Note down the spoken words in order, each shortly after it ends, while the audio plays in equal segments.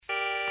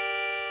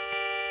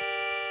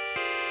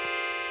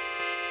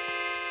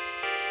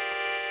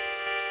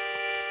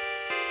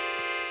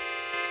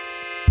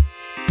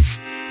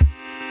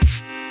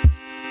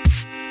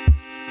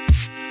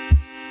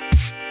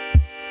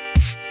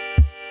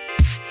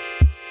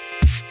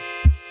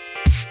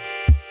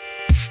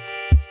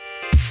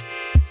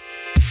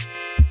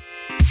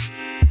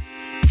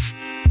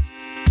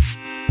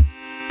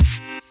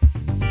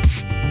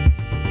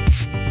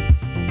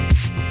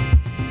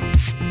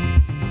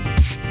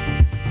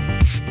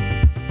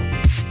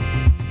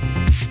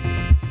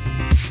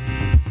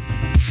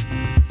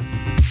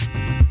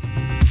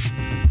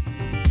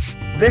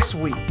This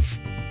week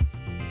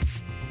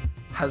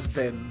has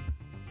been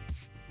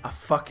a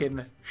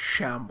fucking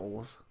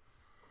shambles.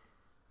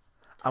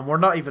 And we're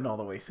not even all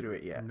the way through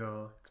it yet.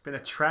 No, it's been a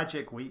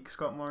tragic week,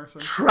 Scott Morrison.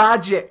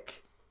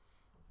 Tragic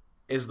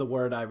is the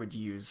word I would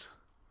use.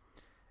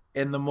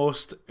 In the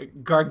most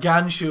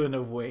gargantuan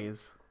of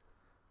ways.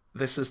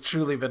 This has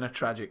truly been a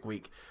tragic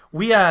week.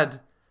 We had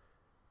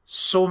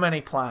so many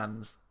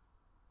plans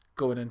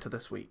going into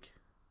this week.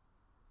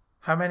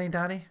 How many,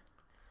 Danny?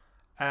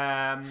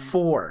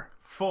 4.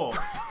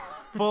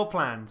 4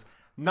 plans.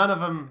 None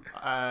of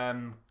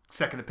them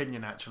second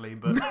opinion, actually,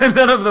 but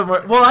None of them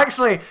were. Well,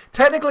 actually,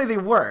 technically they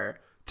were.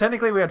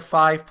 Technically, we had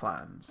 5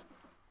 plans.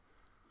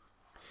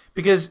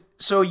 Because,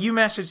 so you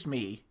messaged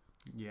me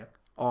yeah.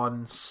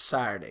 on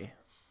Saturday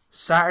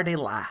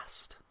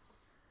last,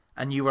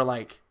 and you were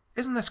like,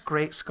 "Isn't this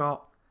great,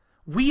 Scott?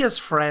 We as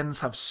friends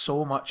have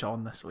so much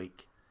on this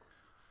week.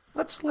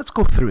 Let's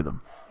go through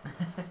them."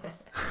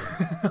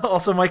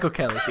 Also, Michael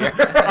Kelly's here.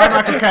 I'm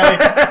Michael Kelly.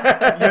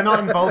 You're not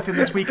involved in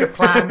this week of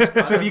plans,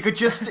 so if you could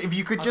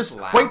just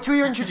wait till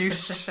you're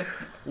introduced.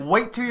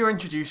 Wait till you're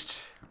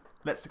introduced.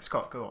 Let's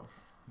Scott go on.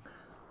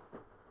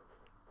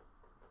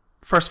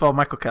 First of all,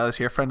 Michael Kelly's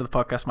here, friend of the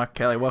podcast, Michael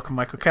Kelly. Welcome,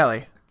 Michael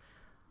Kelly.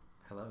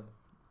 Hello.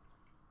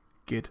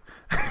 Good.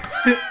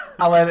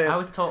 I'll let it. I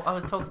was told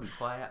to be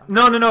quiet.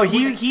 No.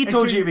 He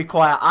told you to be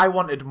quiet. I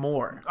wanted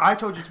more. I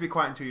told you to be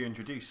quiet until you're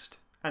introduced,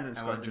 and then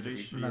Scott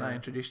introduced you. And then I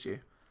introduced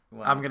you.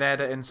 Wow. I'm gonna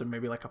edit in some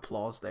maybe like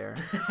applause there.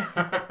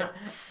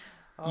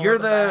 Oh, You're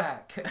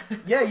back.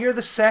 You're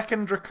the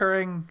second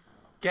recurring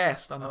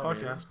guest on the Oh,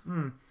 podcast.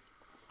 Really?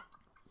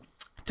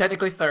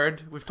 Technically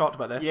third. We've talked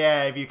about this.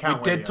 Yeah, if you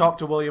count. We did talk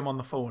to William on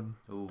the phone.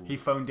 Ooh. He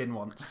phoned in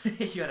once.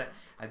 You had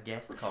a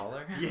guest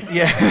caller.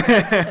 Yeah.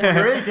 He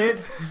really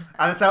did,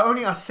 and it's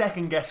only our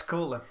second guest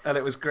caller. And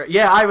it was great.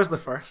 Yeah, I was the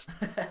first.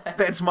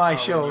 But it's my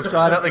show, so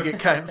I don't think it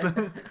counts.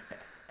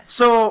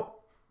 So,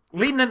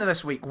 leading into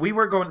this week, we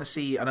were going to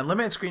see an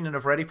unlimited screening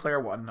of Ready Player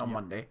One on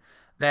Monday.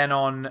 Then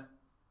on...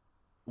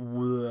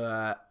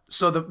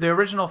 So the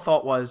original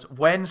thought was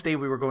Wednesday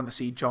we were going to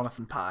see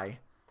Jonathan Pie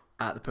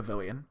at the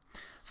Pavilion.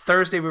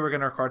 Thursday we were going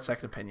to record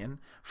Second Opinion.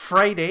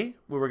 Friday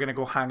we were going to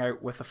go hang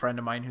out with a friend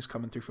of mine who's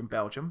coming through from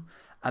Belgium.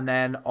 And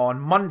then on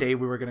Monday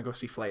we were going to go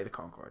see Flight of the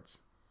Conchords.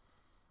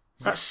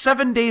 So that's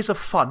 7 days of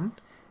fun.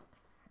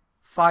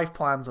 5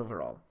 plans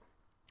overall.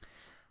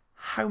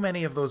 How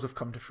many of those have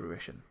come to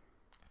fruition?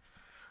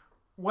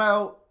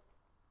 Well,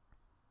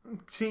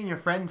 seeing your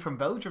friend from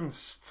Belgium's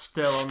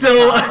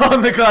still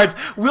on the cards.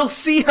 We'll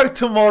see how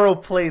tomorrow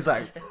plays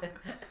out.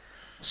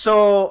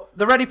 So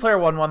the Ready Player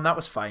one, that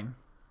was fine.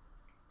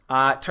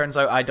 It turns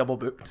out I double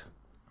booked.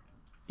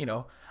 You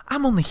know,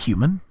 I'm only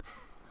human.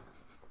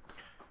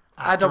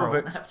 I double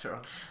booked. After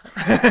all.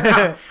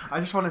 I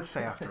just wanted to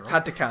say after all.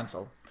 Had to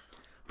cancel.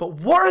 But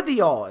what are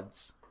the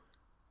odds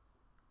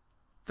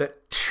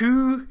that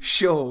 2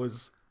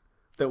 shows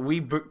that we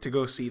booked to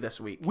go see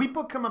this week? We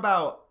booked them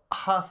about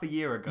half a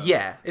year ago.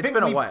 Yeah, it's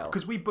been a while.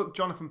 Because we booked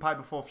Jonathan Pie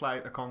before Flight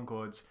of the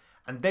Conchords,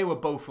 and they were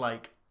both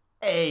like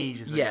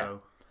ages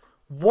ago.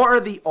 What are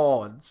the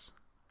odds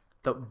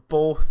that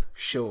both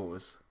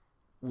shows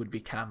would be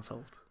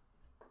cancelled?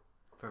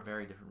 For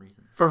very different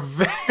reasons.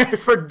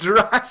 For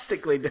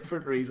drastically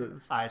different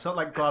reasons. It's not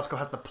like Glasgow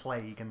has the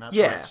plague, and that's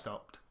why it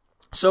stopped.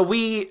 So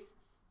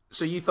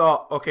you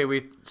thought, okay,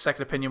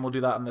 Second Opinion, we'll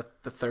do that on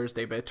the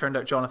Thursday, but it turned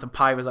out Jonathan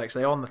Pie was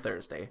actually on the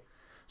Thursday.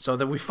 So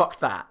then we fucked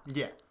that.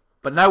 Yeah.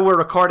 But now we're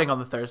recording on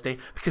the Thursday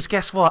because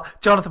guess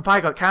what? Jonathan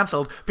Pie got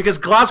cancelled because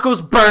Glasgow's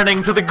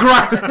burning to the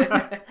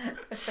ground.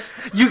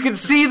 You can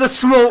see the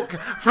smoke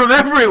from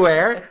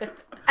everywhere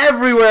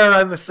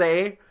around the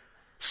city.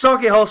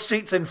 Sauchiehall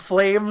Street's in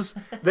flames.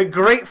 The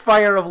Great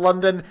Fire of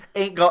London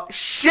ain't got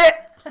shit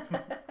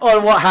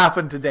on what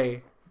happened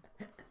today.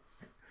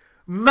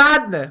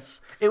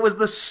 Madness. It was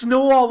the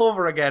snow all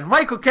over again.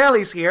 Michael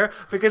Kelly's here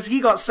because he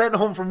got sent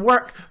home from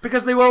work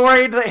because they were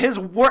worried that his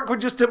work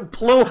would just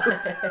implode.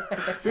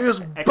 He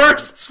just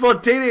burst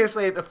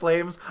spontaneously into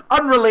flames,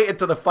 unrelated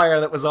to the fire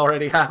that was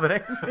already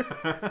happening.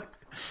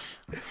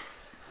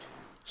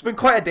 It's been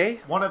quite a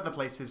day. One of the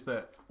places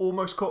that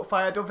almost caught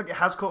fire, I don't think it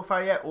has caught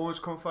fire yet,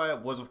 almost caught fire,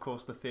 was of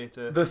course the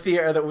theatre. The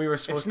theatre that we were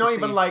supposed to see. It's not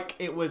even like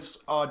it was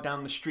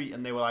down the street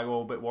and they were like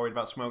a bit worried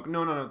about smoke.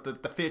 No. The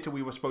theatre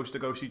we were supposed to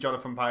go see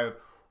Jonathan Pie with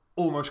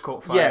almost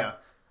caught fire.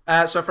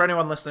 Yeah. So for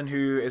anyone listening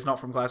who is not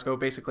from Glasgow,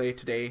 basically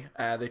today,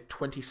 the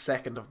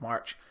 22nd of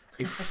March,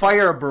 a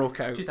fire broke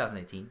out.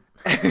 2018.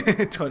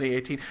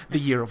 2018, the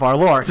year of our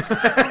Lord.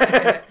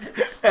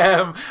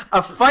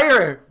 A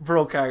fire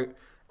broke out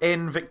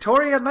in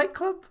Victoria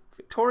nightclub.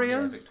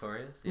 Victoria's? Yeah,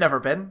 Victoria's. Yeah. Never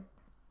been.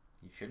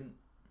 You shouldn't.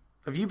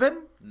 Have you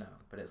been? No,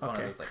 but it's one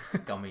of those like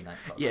scummy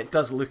nightclubs. Yeah, it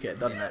does look it,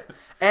 doesn't it?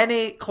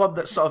 Any club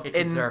that's sort of It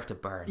deserved to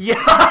burn.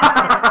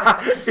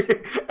 Yeah.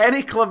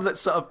 Any club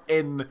that's sort of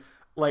in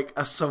like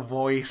a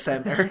Savoy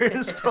centre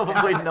is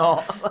probably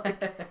not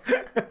like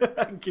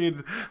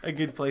a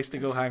good place to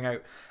go hang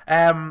out.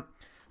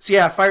 So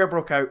yeah, fire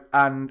broke out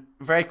and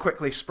very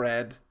quickly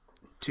spread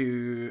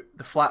to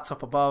the flats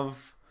up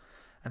above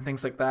and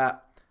things like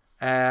that.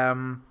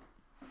 The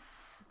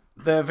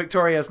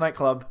Victoria's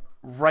nightclub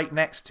right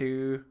next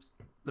to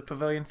the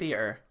Pavilion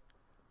Theatre,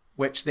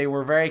 which they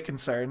were very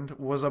concerned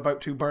was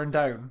about to burn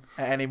down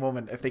at any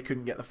moment if they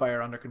couldn't get the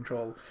fire under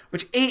control,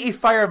 which 80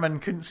 firemen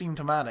couldn't seem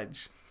to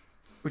manage,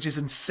 which is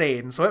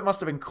insane. So it must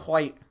have been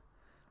quite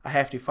a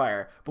hefty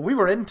fire. But we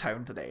were in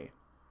town today.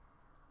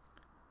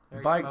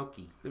 Very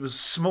smoky. It was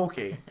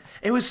smoky.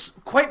 It was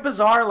quite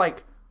bizarre,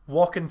 like,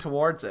 walking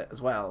towards it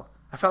as well.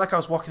 I felt like I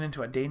was walking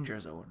into a danger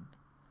zone.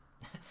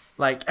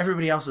 Like,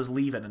 everybody else is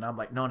leaving, and I'm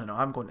like, no,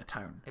 I'm going to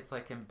town. It's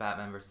like in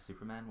Batman vs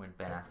Superman when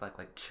Ben Affleck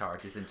like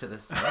charges into the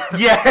smoke.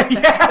 Yeah,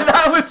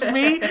 that was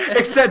me,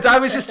 except I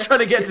was just trying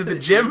to get to the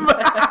gym. And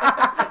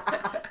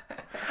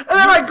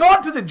then I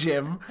got to the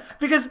gym,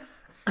 because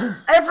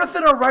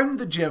everything around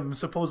the gym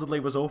supposedly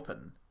was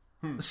open.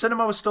 The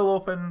cinema was still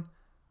open,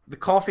 the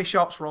coffee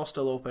shops were all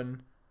still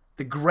open,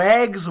 the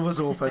Greggs was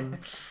open.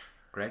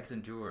 Greggs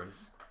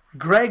endures.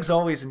 Greggs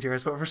always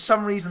endures, but for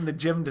some reason the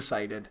gym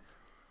decided,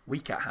 we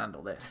can't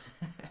handle this.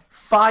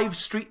 5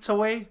 streets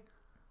away,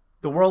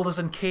 the world is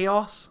in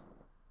chaos,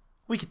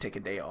 we could take a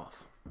day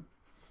off.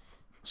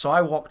 So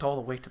I walked all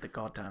the way to the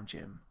goddamn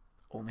gym,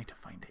 only to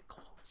find it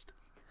closed.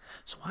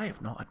 So I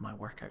have not had my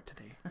workout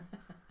today.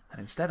 And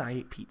instead I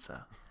ate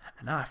pizza.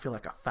 And now I feel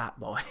like a fat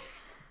boy.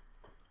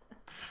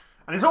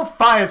 And it's all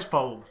fire's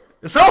fault.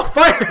 It's all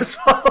fire's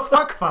fault.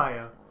 Fuck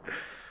fire.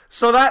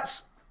 So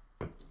that's...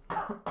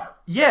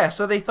 Yeah,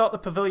 so they thought the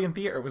Pavilion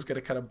Theatre was going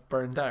to kind of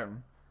burn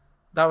down.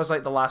 That was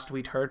like the last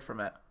we'd heard from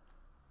it.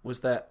 Was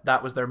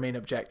that was their main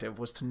objective,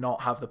 was to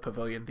not have the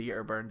Pavilion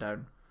Theatre burn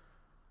down.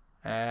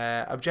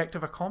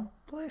 Objective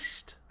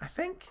accomplished, I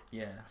think?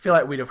 Yeah. I feel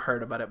like we'd have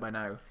heard about it by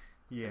now.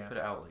 Yeah. Put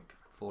it out like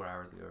 4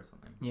 hours ago or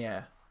something.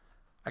 Yeah.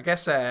 I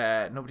guess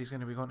nobody's going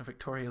to be going to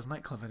Victoria's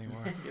nightclub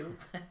anymore.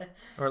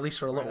 Or at least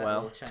for a little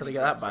while, till they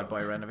get that bad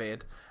boy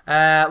renovated.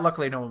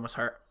 Luckily no one was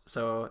hurt,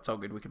 so it's all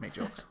good, we can make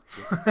jokes.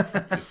 You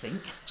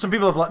think? Some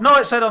people have no,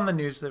 it said on the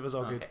news it was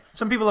all good. Okay.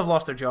 Some people have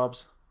lost their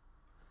jobs.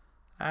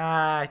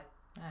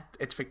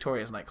 It's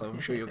Victoria's nightclub, I'm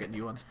sure you'll get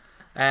new ones.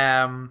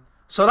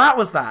 So that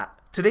was that.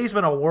 Today's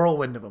been a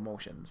whirlwind of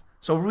emotions.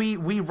 So we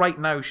right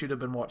now should have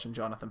been watching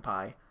Jonathan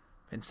Pie.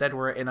 Instead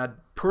we're in a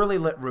poorly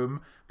lit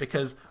room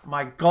because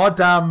my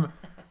goddamn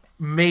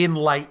main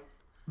light,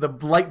 the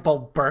light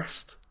bulb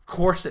burst. Of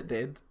course it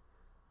did.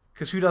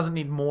 Because who doesn't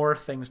need more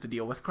things to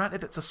deal with?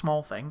 Granted, it's a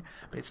small thing,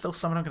 but it's still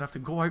something I'm going to have to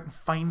go out and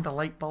find the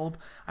light bulb.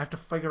 I have to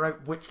figure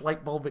out which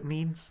light bulb it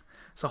needs.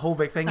 It's a whole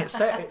big thing. It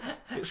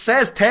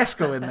says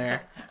Tesco in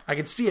there. I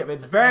can see it, but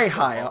it's very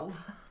high up.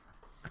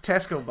 A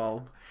Tesco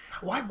bulb.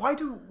 Why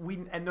do we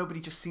and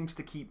nobody just seems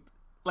to keep,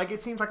 like, it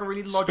seems like a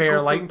really logical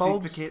Spare light thing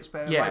bulbs? to get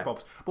spare Yeah. light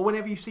bulbs. But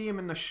whenever you see them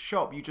in the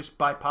shop, you just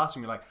bypass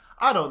them. You're like,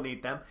 I don't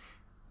need them.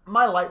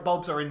 My light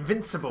bulbs are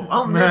invincible.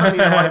 I'll never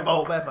need a light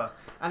bulb ever.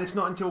 And it's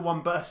not until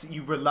one bursts that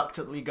you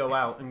reluctantly go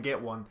out and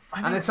get one.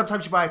 And then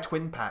sometimes you buy a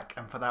twin pack,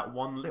 and for that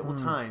one little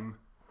time,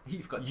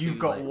 You've got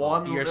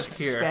one You're little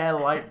secure. spare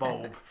light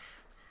bulb.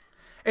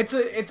 It's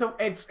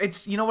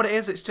you know what it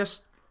is? It's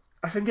just,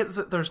 I think it's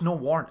that there's no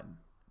warning.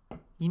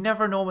 You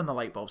never know when the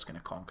light bulb's going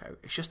to conk out.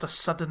 It's just a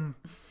sudden,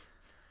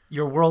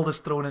 your world is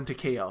thrown into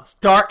chaos.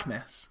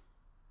 Darkness.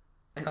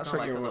 It's That's not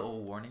what like a you're-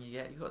 little warning you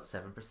get. You got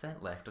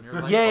 7% left on your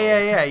light bulb.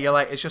 Yeah. You're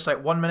like, it's just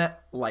like 1 minute,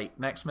 light.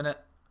 Next minute,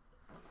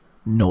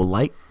 no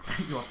light.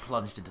 You are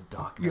plunged into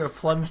darkness. You're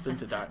plunged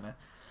into darkness.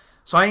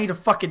 So I need to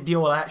fucking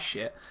deal with that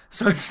shit.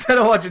 So instead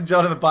of watching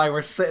Jonathan Pie,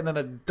 we're sitting in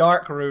a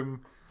dark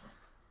room.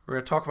 We're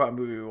going to talk about a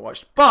movie we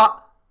watched.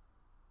 But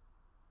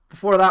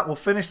before that, we'll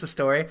finish the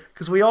story,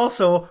 because we're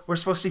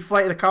supposed to see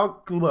Flight of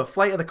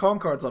the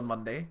Conchords on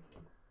Monday.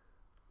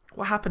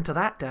 What happened to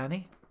that,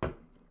 Danny?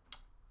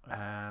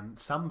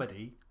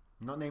 Somebody,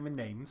 not naming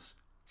names,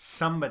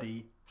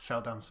 somebody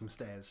fell down some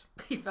stairs.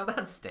 He fell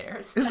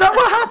downstairs. Is that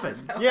what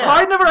happened? Yeah. Well,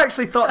 I never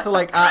actually thought to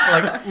look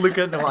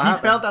into what He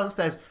happened. fell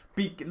downstairs.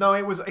 No,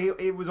 it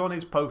was on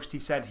his post. He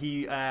said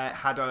he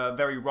had a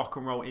very rock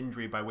and roll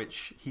injury by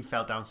which he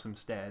fell down some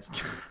stairs.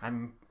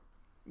 And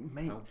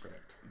mate, Oh,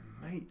 Brett.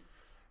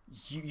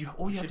 you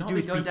all you have to Should do not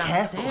is be going be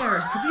careful.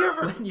 downstairs. Have you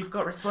ever? When you've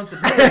got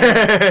responsibilities.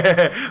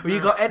 Well,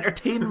 you got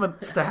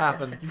entertainments to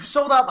happen. You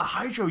sold out the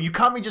hydro. You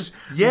can't be just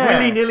Yeah.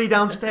 willy-nilly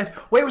downstairs.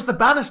 Where was the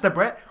banister,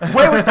 Brett?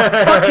 Where was the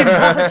fucking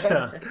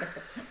banister?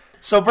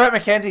 So Brett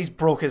McKenzie's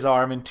broke his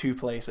arm in 2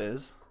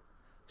 places.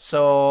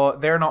 So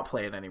they're not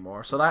playing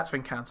anymore. So that's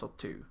been cancelled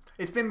too.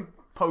 It's been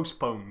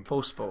postponed.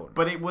 Postponed.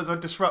 But it was a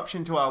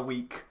disruption to our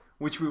week,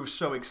 which we were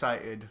so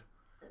excited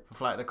for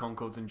Flight of the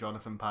Conchords and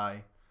Jonathan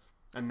Pie.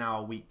 And now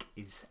our week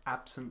is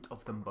absent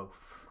of them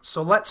both.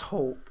 So let's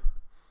hope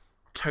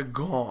to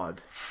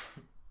God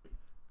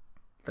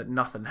that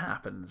nothing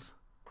happens.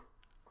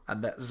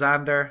 And that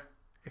Xander,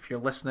 if you're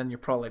listening, you're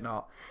probably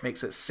not,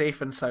 makes it safe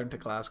and sound to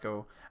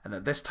Glasgow. And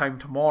that this time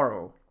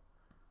tomorrow,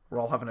 we're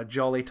all having a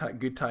jolly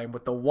good time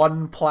with the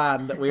one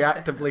plan that we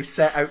actively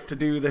set out to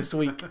do this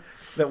week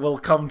that will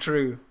come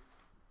true.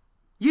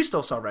 You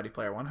still saw Ready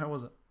Player One. How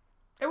was it?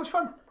 It was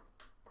fun.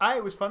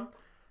 It was fun.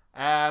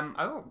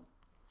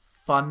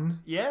 Fun.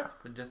 Yeah.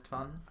 But just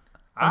fun.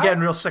 I'm getting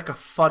real sick of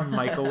fun,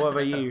 Michael. What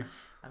about you?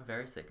 I'm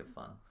very sick of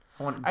fun.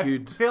 I want I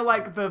good. feel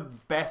like the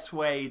best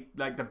way,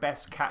 like the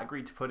best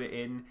category to put it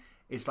in,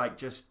 is like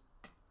just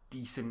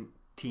decent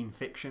teen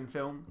fiction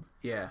film.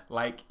 Yeah.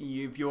 Like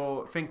if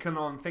you're think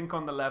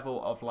on the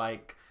level of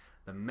like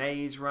The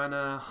Maze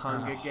Runner,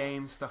 Hunger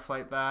Games, stuff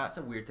like that. That's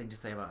a weird thing to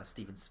say about a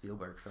Steven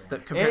Spielberg film.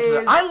 That compared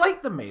to I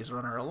like The Maze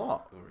Runner a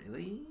lot.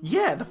 Really?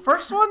 Yeah, the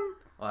first one.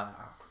 Wow.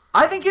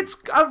 I think it's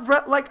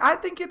I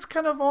think it's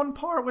kind of on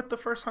par with the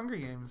first Hunger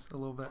Games a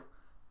little bit.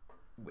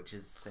 Which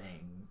is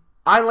saying...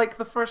 I like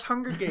the first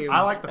Hunger Games.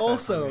 I like the first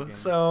also, Hunger Games.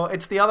 so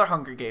it's the other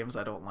Hunger Games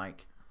I don't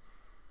like.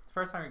 The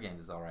first Hunger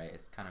Games is alright.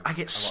 It's kind of... I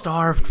get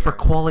starved for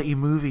quality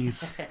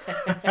movies.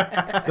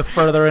 The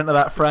further into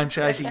that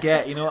franchise you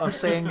get, you know what I'm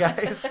saying,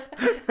 guys?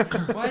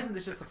 Why isn't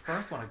this just the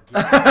first one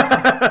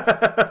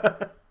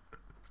again?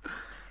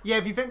 Yeah,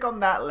 if you think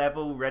on that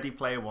level, Ready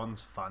Player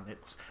One's fun.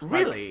 It's like,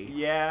 Really?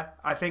 yeah,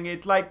 I think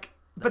it like.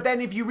 But then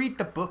if you read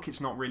the book,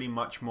 it's not really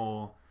much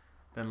more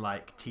than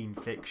like teen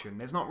fiction.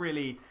 There's not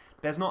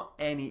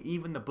any.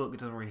 Even the book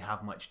doesn't really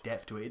have much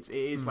depth to it. It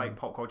is like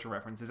pop culture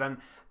references, and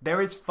there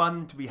is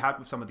fun to be had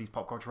with some of these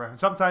pop culture references.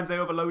 Sometimes they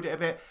overload it a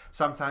bit.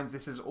 Sometimes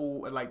this is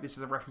all like this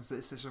is a reference to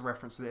this. This is a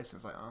reference to this.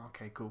 It's like, oh,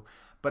 okay, cool.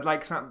 But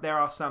like there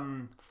are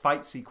some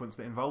fight sequences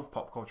that involve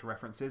pop culture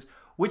references,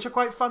 which are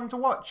quite fun to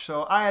watch.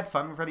 So I had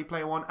fun with Ready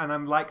Player One, and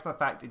I'm like the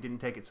fact it didn't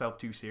take itself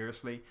too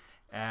seriously,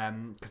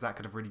 because that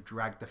could have really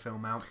dragged the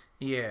film out.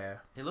 Yeah.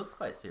 It looks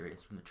quite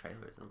serious from the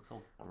trailers. It looks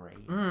all grey.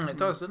 It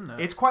does, doesn't it?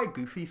 It's quite a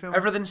goofy film.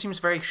 Everything seems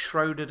very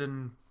shrouded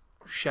in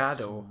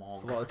shadow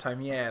Smog. a lot of the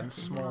time. Yeah, and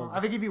smog. I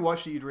think if you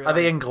watched it, you'd realize. Are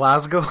they in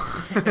Glasgow?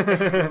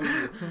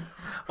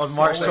 On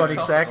March So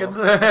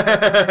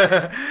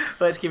 22nd?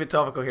 Let's keep it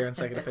topical here in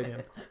Second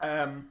Opinion.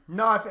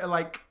 No, I feel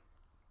like.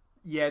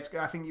 Yeah,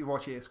 I think you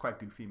watch it. It's quite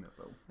goofy,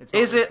 though. It's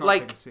Is it's it not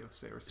like taken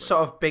seriously.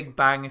 Sort of Big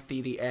Bang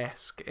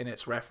Theory-esque in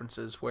its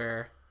references,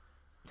 where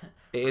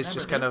it is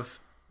just kind of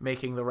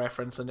making the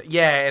reference, and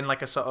in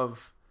like a sort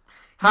of,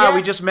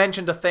 we just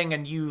mentioned a thing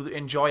and you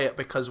enjoy it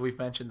because we've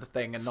mentioned the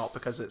thing and not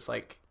because it's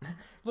like,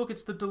 Look,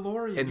 it's the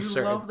DeLorean.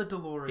 Inserted. You love the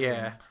DeLorean.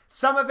 yeah.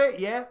 Some of it,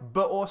 yeah,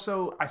 but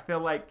also I feel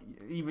like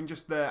even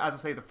just as I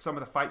say, some of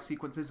the fight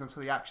sequences and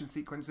some of the action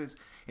sequences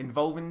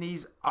involving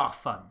these are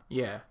fun.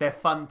 Yeah. They're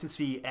fun to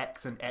see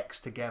X and X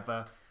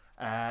together.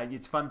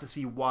 It's fun to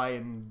see Y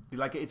and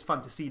it's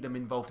fun to see them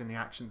involved in the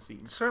action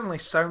scenes. Certainly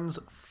sounds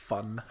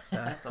fun.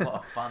 That's a lot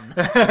of fun.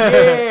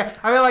 Yeah,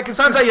 I mean, like it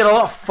Sounds like you had a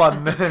lot of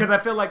fun. because I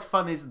feel like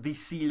fun is the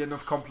ceiling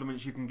of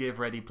compliments you can give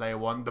Ready Player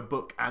One, the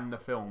book and the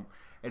film.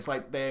 It's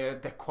like they're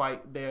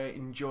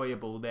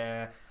enjoyable.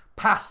 They're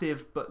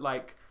passive, but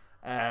like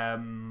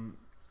in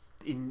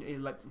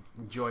like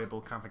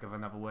enjoyable. Can't think of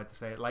another word to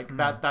say it. Like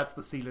that's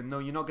the ceiling. No,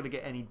 you're not going to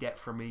get any depth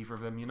from either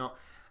of them. You're not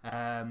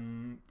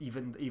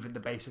even the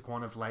basic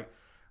one of like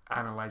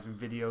analyzing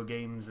video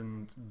games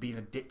and being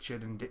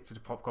addicted to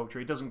pop culture.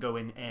 It doesn't go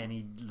in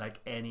any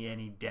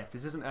depth.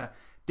 This isn't a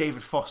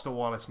David Foster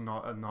Wallace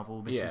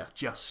novel. This is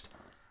just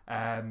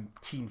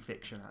teen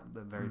fiction at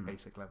the very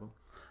basic level.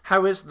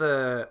 How is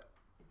the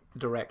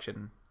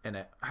direction in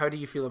it? How do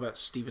you feel about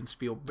Steven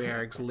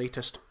Spielberg's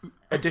latest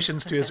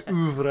additions to his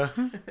oeuvre?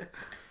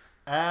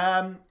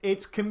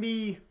 It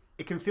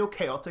can feel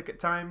chaotic at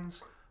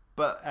times,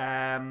 but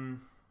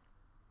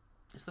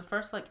It's the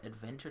first like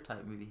adventure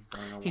type movie he's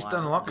done in a while. He's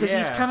done a lot because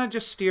he's Yeah. kind of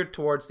just steered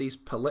towards these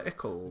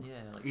political.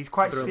 Yeah, like he's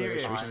quite thrillers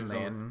serious. recently, as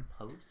well. and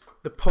Post.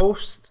 the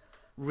Post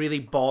really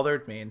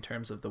bothered me in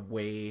terms of the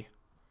way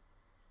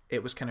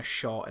it was kind of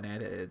shot and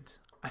edited.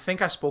 I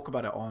think I spoke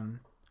about it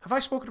on. Have I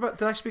spoken about?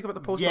 Did I speak about the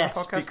Post Yes,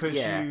 on the podcast?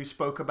 because you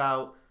spoke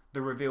about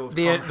the reveal of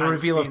The Tom Hanks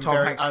reveal of being Tom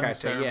very Hanks'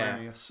 character, yeah.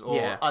 unceremonious or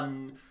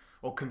Yeah.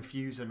 or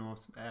confusing or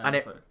And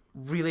it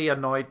really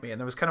annoyed me,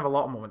 and there was kind of a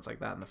lot of moments like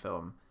that in the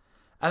film.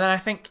 And then I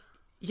think,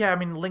 I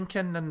mean,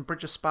 Lincoln and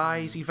Bridge of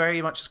Spies, he very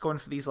much is going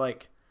for these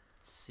like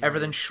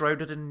everything's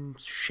shrouded in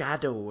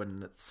shadow,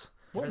 and it's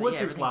What Everything- was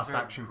yeah, his everything's last very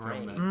action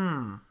grey. film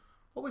then?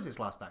 What was his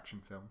last action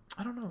film?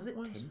 I don't know. Was it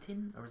what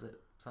Tintin or was it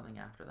something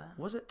after that?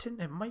 Was it Tintin?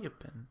 It might have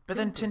been, but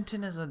then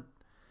Tintin is an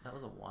That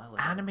was a while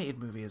ago. animated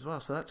movie as well,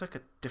 so that's like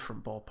a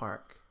different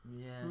ballpark.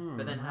 Yeah,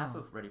 but then half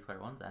of Ready Player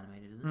One's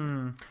animated,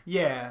 isn't it?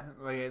 Yeah,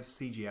 like it's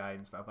CGI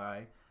and stuff.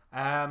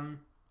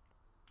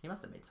 He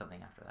must have made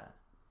something after that.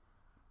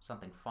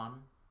 Something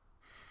fun.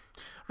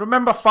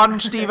 Remember fun,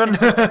 Stephen?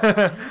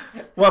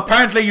 Well,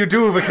 apparently you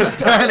do, because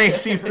Danny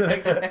seems to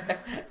think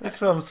that this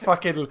film's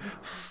fucking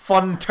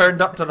fun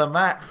turned up to the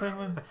max.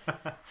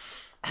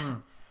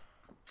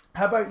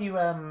 How about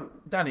you,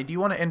 Danny? Do you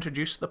want to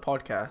introduce the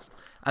podcast,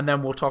 and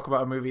then we'll talk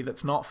about a movie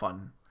that's not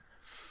fun?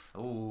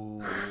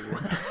 Ooh.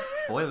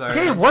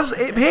 Spoilers.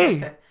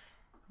 Hey,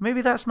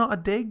 maybe that's not a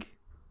dig.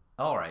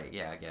 Alright,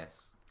 yeah, I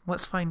guess.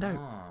 Let's find out.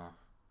 Oh.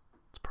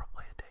 It's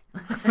probably a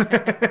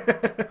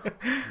dig.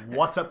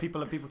 What's up,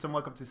 people and peopleton?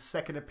 Welcome to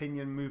Second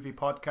Opinion Movie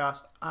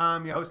Podcast.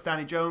 I'm your host,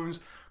 Danny Jones,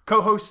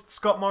 co-host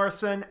Scott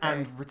Morrison,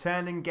 and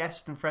returning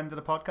guest and friend of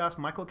the podcast,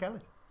 Michael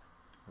Kelly.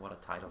 What a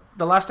title.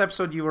 The last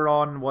episode you were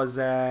on was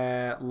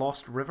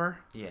Lost River.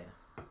 Yeah.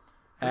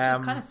 Which is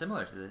kind of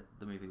similar to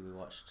the movie we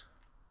watched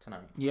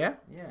tonight. Yeah.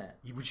 Yeah.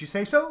 Would you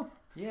say so?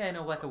 Yeah, I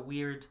know, like a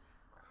weird,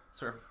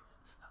 sort of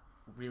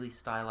really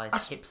stylized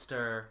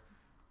hipster,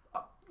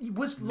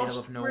 Was middle Lost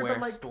of nowhere River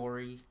like?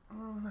 story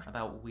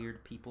about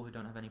weird people who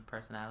don't have any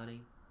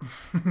personality.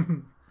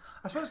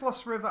 I suppose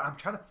Lost River. I'm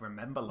trying to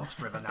remember Lost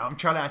River now. I'm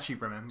trying to actually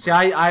remember. See,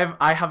 I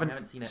haven't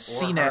haven't seen it or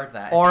seen heard it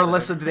that or episode.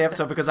 listened to the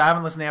episode because I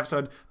haven't listened to the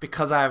episode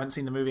because I haven't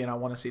seen the movie and I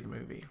want to see the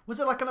movie. Was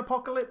it like an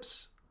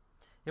apocalypse?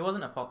 It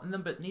wasn't a pop,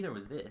 but neither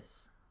was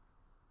this.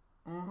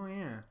 Oh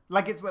yeah,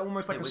 like it's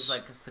almost like It was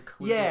like a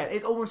secluded. yeah,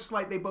 it's almost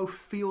like they both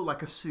feel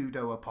like a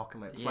pseudo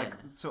apocalypse, like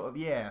Yeah. sort of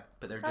yeah.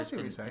 But they're I just see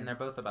what you're saying. and they're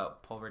both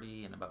about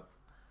poverty and about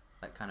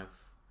like kind of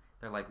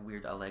they're like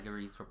weird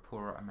allegories for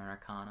poor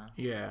Americana.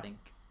 Yeah. I think.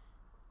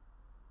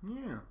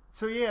 Yeah.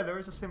 So yeah, there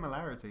is a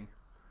similarity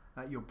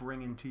that you're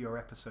bringing to your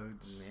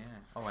episodes. Yeah.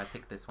 Oh, I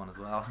picked this one as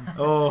well.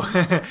 Oh,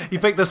 you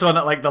picked this one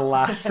at like the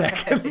last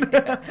second.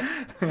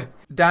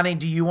 Danny,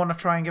 do you want to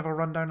try and give a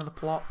rundown of the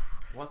plot?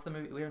 What's the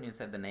movie? We haven't even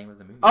said the name of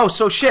the movie. Oh,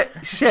 so shit.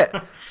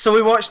 So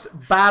we watched The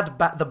Bad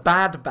Batch, The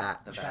Bad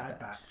Bad Batch.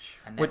 Batch.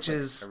 A which Netflix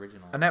is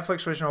original. a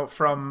Netflix original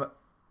from.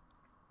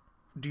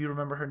 Do you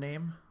remember her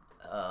name?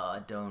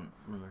 I don't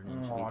remember her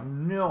name. Should Oh we-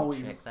 no,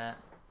 should we we check that.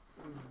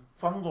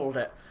 bungled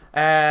it.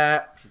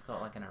 She's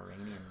got like an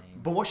Iranian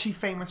name. But what's she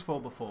famous for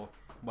before?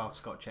 While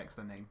Scott checks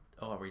the name.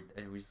 Oh, are we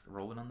just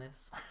rolling on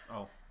this?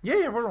 Oh.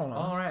 Yeah, we're on.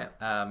 All right.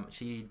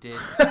 She did.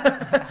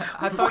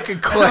 Fucking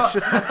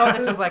question. I thought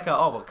this was like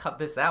we'll cut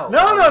this out. No.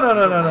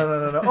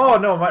 Oh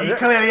no, He my,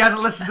 clearly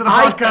hasn't listened to the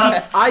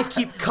podcast. I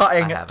keep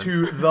cutting I haven't.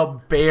 to the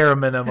bare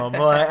minimum.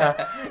 Anything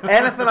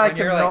I When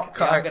you're cannot like,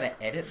 cut. I'm gonna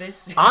edit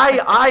this.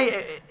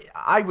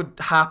 I would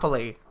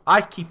happily.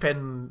 I keep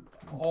in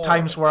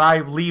times where I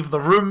leave the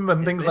room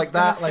and things this like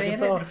gonna that. Like stay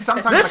it's in it? all,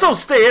 Sometimes this will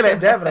stay in it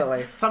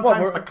definitely. sometimes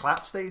Well, the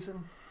clap stays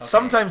in.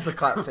 sometimes the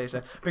clap stays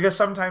in because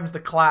sometimes the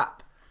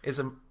clap is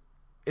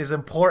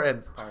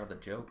important Part of the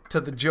joke. to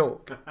the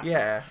joke.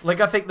 Yeah,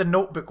 like I think the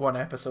Notebook one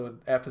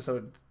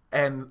episode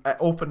and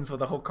opens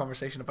with a whole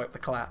conversation about the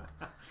clap.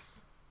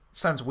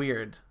 Sounds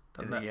weird,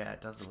 doesn't it? Yeah,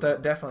 it does.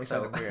 Definitely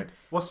sounded weird.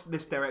 What's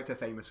this director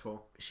famous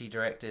for? She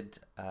directed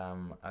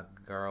A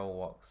Girl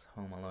Walks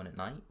Home Alone at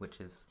Night, which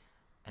is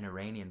an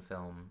Iranian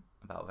film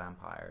about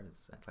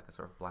vampires. It's like a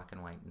sort of black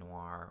and white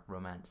noir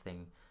romance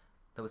thing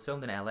that was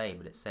filmed in LA,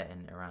 but it's set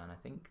in Iran. I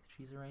think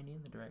she's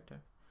Iranian, the director.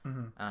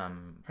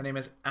 Her name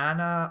is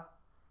Anna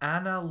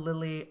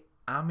Lily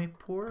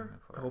Amipur.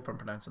 I hope I'm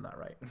pronouncing that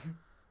right.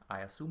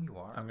 I assume you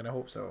are. I'm gonna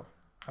hope so.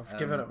 I've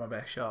given it my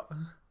best shot.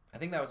 I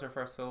think that was her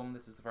first film.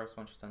 This is the first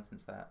one she's done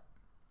since that.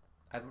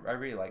 I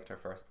really liked her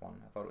first one.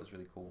 I thought it was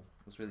really cool.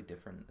 It was really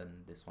different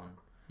than this one.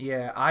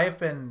 Yeah, I've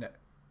been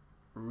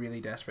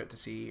really desperate to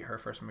see her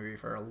first movie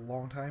for a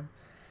long time,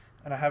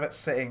 and I have it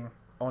sitting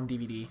on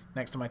DVD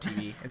next to my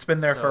TV. It's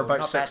been there for So, about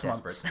not 6 that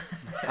months,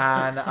 desperate.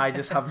 and I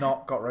just have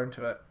not got round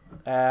to it.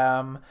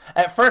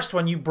 At first,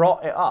 when you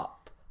brought it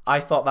up, I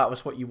thought that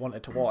was what you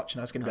wanted to watch, and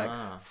I was going to be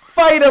like,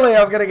 finally,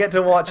 I'm going to get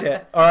to watch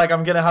it, or like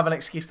I'm going to have an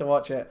excuse to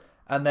watch it.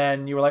 And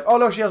then you were like, oh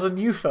no, she has a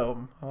new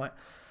film. I'm like,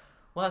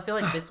 Well, I feel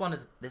like this one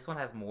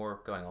has more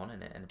going on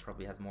in it, and it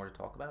probably has more to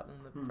talk about than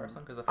the first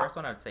one. Because the first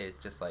one, I would say, is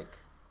just like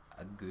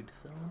a good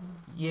film.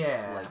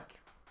 yeah, Like,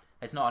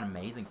 it's not an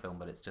amazing film,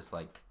 but it's just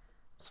like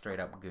straight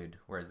up good.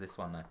 Whereas this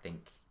one, I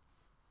think,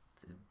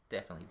 is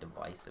definitely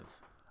divisive.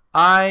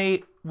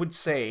 I would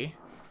say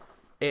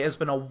it has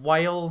been a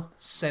while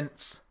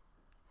since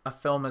a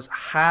film has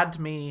had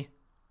me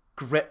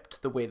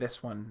gripped the way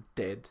this one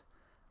did,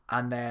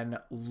 and then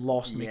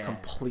lost me Yeah,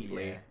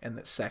 completely yeah. in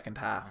the second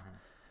half.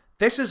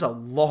 This is a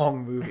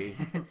long movie.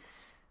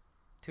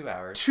 2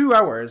 hours. 2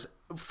 hours.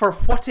 For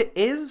what it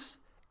is,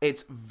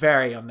 it's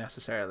very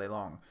unnecessarily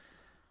long.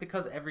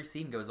 Because every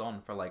scene goes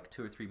on for like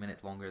 2 or 3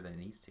 minutes longer than it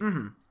needs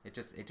to. It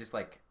just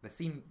like the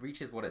scene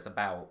reaches what it's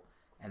about,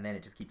 and then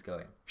it just keeps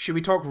going. Should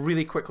we talk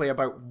really quickly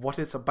about what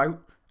it's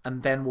about,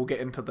 and then we'll get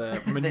into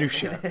the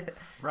minutiae?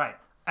 Right.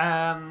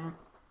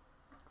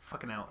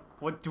 Fucking hell.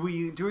 What do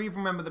we even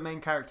remember the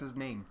main character's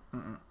name?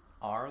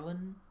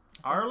 Arlen?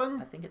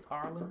 Arlen? I think it's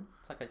Arlen.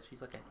 It's like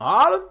she's like a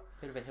Arlen?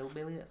 bit of a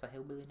hillbilly. That's a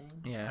hillbilly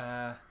name.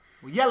 Yeah.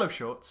 Well, Yellow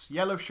Shorts.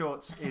 Yellow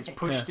Shorts is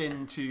pushed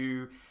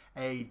into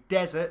a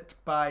desert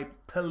by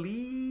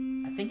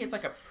police. I think it's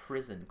like a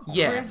prison.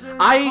 Yeah, Prison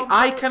I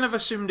complex. kind of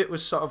assumed it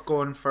was sort of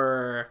going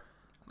for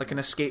like an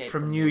escape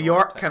from New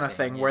York kind of type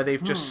thing, thing, where yeah.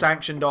 they've just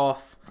sanctioned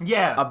off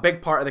Yeah. a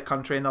big part of the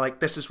country, and they're like,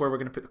 "This is where we're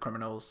going to put the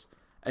criminals,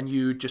 and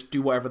you just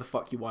do whatever the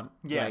fuck you want."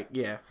 Yeah. Like,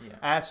 yeah.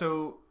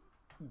 So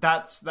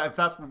that's what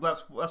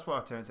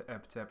our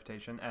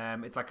interpretation.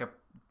 It's like a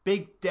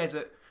big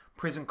desert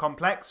prison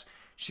complex.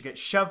 She gets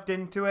shoved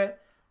into it,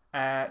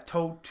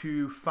 told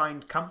to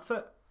find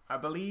comfort, I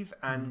believe,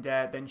 and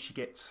then she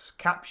gets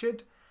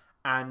captured,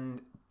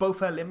 and both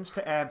her limbs,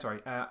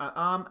 an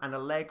arm and a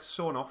leg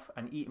sawn off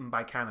and eaten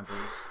by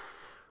cannibals.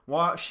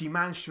 While she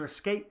managed to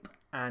escape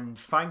and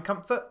find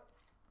comfort,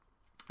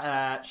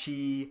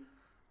 she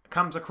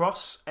comes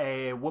across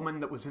a woman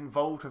that was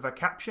involved with her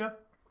capture,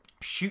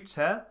 shoots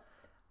her,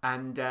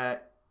 and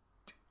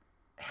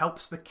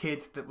helps the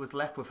kid that was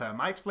left with her. Am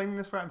I explaining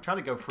this right? I'm trying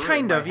to go through it.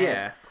 Kind in of, my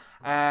head.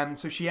 yeah.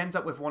 So she ends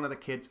up with one of the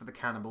kids for the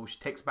cannibal. She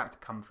takes it back to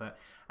Comfort,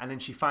 and then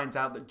she finds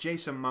out that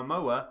Jason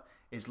Momoa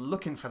is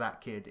looking for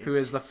that kid. Who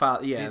is the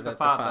father? Yeah, he's the the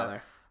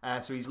father.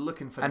 father. So he's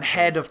looking for And the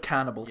head kid. of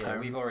Cannibal Yeah, Town.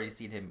 we've already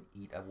seen him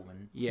eat a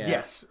woman. Yeah.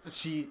 Yes,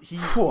 he's Phew.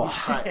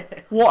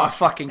 quite, What a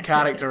fucking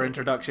character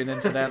introduction,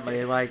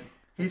 incidentally. Like,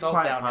 he's It's all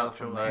quite downhill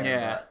powerful from there. there.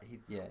 Yeah.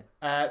 but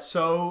yeah.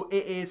 So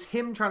it is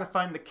him trying to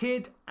find the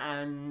kid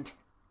and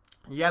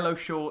Yellow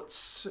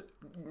Shorts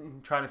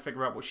trying to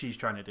figure out what she's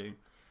trying to do.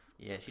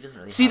 Yeah, she doesn't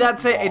really see, have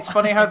that's a it. plot. It's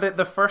funny how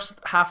the first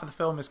half of the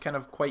film is kind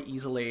of quite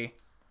easily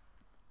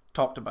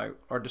talked about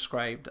or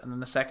described, and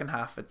then the second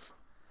half, it's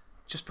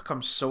just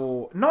becomes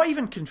so not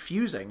even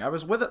confusing. I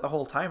was with it the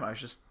whole time. I was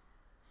just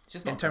It's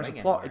just in not terms of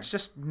going plot, anywhere. it's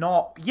just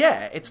not.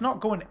 Yeah, it's not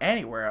going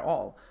anywhere at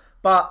all.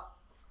 But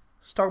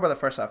let's talk about the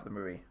first half of the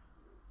movie.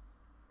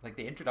 Like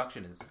the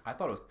introduction is, I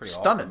thought it was pretty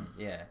Stunning. awesome.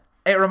 Yeah.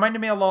 It reminded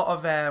me a lot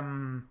of,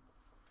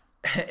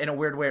 in a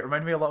weird way, it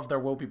reminded me a lot of There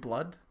Will Be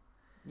Blood.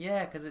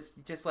 Yeah, because it's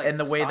just like In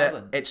the way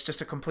silence. that it's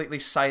just a completely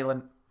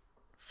silent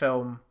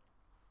film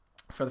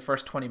for the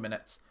first 20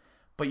 minutes,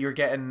 but you're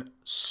getting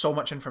so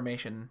much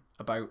information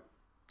about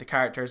the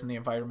characters and the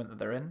environment that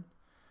they're in.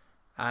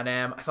 And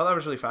I thought that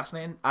was really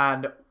fascinating.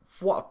 And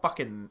what a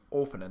fucking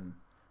opening.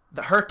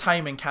 Her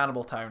time in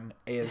Cannibal Town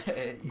is,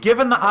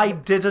 given that I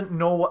didn't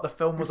know what the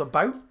film was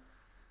about,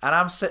 and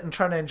I'm sitting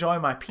trying to enjoy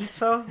my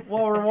pizza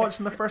while we're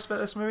watching the first bit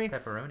of this movie,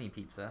 pepperoni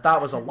pizza.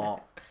 that was a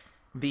lot.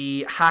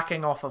 The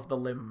hacking off of the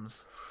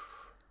limbs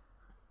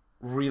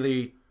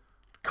really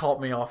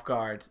caught me off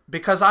guard,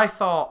 because I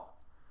thought,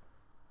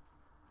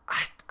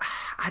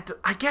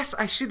 I guess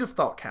I should have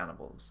thought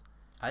cannibals.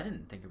 I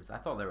didn't think it was. I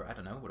thought they were. I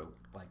don't know what it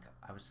like.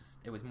 I was just.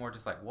 It was more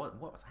just like what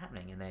was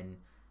happening, and then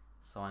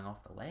sawing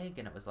off the leg,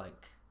 and it was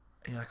like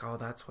And you're like, oh,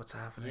 that's what's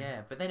happening.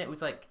 yeah. But then it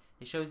was like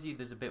it shows you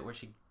there's a bit where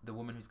the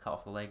woman who's cut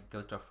off the leg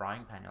goes to a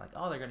frying pan. You're like,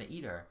 oh, they're gonna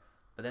eat her.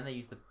 But then they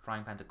use the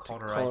frying pan to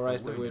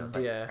cauterize the wound. I was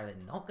like, yeah. are they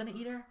not gonna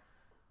eat her?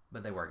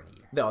 But they were gonna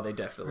eat her. No, they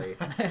definitely.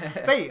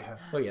 They ate her.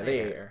 Oh yeah, they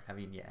ate her. I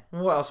mean, yeah.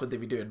 What else would they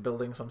be doing?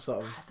 Building some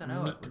sort of I don't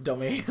know. meat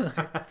dummy?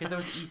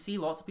 Because you see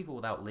lots of people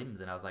without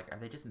limbs, and I was like, are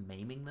they just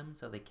maiming them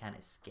so they can't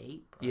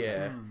escape? Or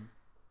Yeah.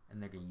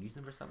 and they're gonna use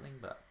them for something,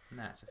 but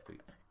nah, it's just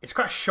food. It's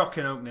quite a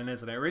shocking opening,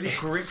 isn't it? It really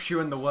grips you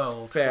in the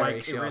world. very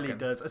Like it really shocking.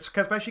 does.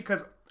 Especially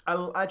because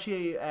I'll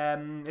actually,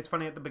 it's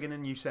funny at the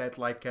beginning you said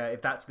like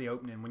if that's the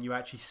opening when you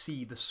actually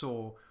see the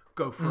saw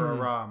go through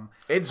her arm.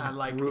 It's and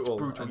like brutal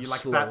it's brutal. and You're like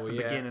slow, that's the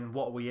yeah. beginning.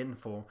 What are we in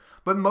for?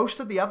 But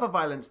most of the other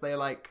violence, they're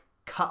like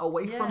cut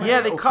away from it.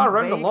 Yeah, they or cut keep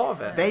around a vague. lot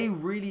of it. They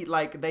really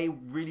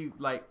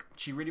like.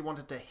 She really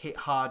wanted to hit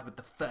hard with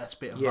the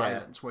first bit of Yeah.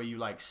 violence, where you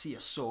like see a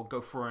saw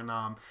go through an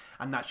arm,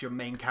 and that's your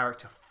main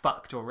character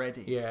fucked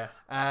already. Yeah.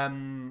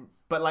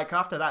 But like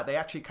after that, they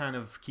actually kind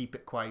of keep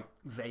it quite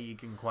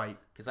vague and quite.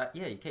 Because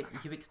you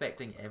keep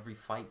expecting every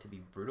fight to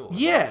be brutal. and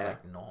Yeah. it's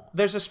like not.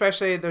 There's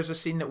a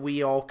scene that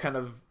we all kind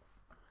of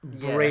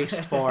Yeah.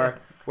 braced for,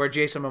 where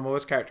Jason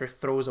Momoa's character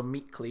throws a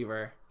meat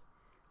cleaver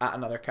at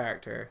another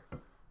character.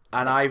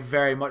 And I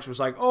very much was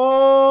like,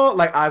 oh,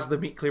 like as the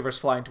meat cleaver's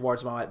flying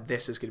towards him, I'm like,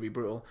 this is going to be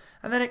brutal.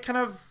 And then it kind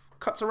of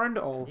cuts around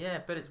it all.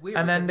 Yeah, but it's weird.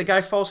 And then because the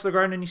guy falls to the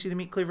ground and you see the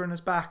meat cleaver in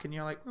his back and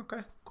you're like,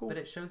 okay, cool. But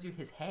it shows you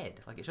his head.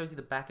 Like it shows you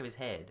the back of his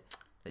head.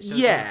 It shows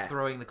Yeah. him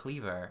throwing the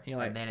cleaver, You're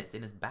like, and then it's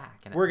in his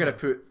back. And We're it's going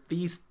to like, put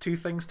these two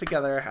things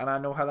together and I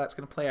know how that's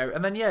going to play out.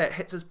 And then, yeah, it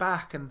hits his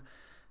back and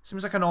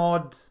seems like an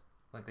odd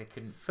like they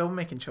couldn't.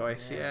 filmmaking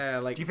choice. Yeah,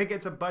 like... Do you think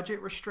it's a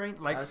budget restraint?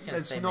 Like I was gonna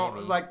it's say not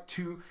maybe. like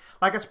too.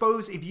 Like I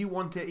suppose if you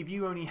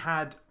only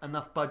had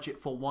enough budget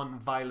for one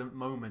violent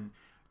moment,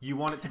 you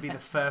want it to be the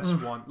first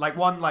one, like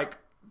one like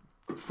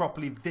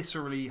properly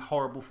viscerally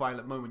horrible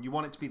violent moment. You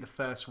want it to be the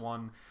first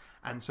one.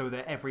 And so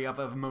that every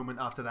other moment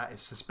after that is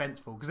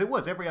suspenseful.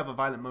 Because every other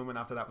violent moment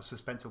after that was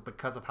suspenseful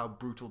because of how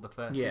brutal the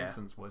first Yeah.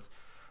 instance was.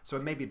 So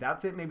maybe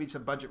that's it. Maybe it's a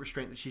budget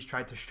restraint that she's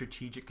tried to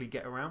strategically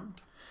get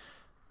around.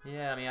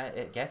 Yeah, I mean, I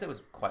guess it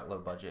was quite low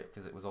budget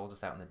because it was all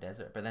just out in the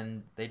desert. But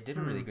then they did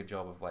a really good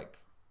job of like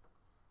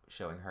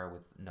showing her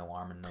with no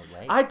arm and no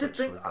leg. I did which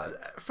think, was,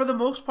 like, for the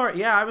most part,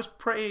 yeah, I was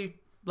pretty,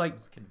 like... it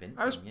was convincing.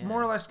 I was yeah.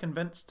 more or less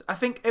convinced. I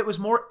think it was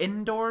more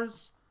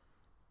indoors.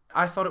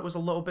 I thought it was a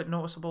little bit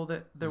noticeable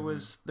that there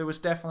was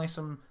definitely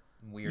some...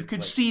 weird. You could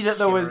like, see that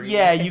there was... shimmery-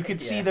 Yeah, you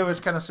could see Yeah. there was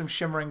kind of some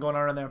shimmering going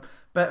on in there.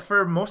 But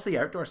for most of the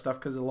outdoor stuff,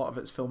 because a lot of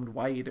it's filmed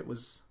wide, it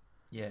was...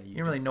 Yeah, You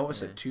didn't really just-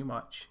 notice yeah. it too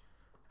much.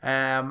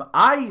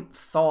 I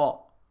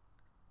thought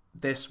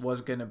this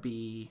was going to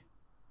be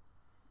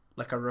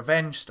like a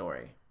revenge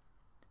story.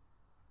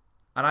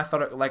 And I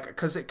thought it, like,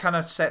 because it kind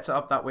of sets it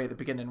up that way at the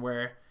beginning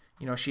where,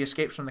 you know, she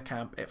escapes from the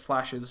camp. It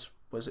flashes,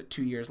 was it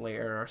 2 years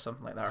later or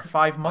something like that? Or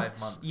 5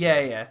 months? months,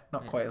 Yeah.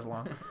 Not quite as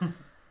long.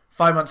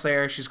 5 months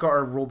later, she's got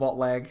her robot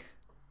leg.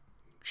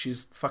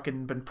 She's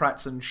fucking been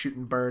practicing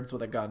shooting birds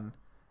with a gun.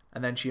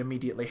 And then she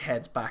immediately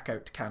heads back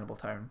out to Cannibal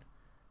Town.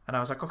 And I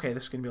was like, okay,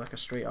 this is going to be like a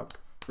straight up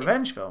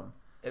revenge film.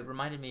 It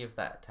reminded me of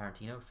that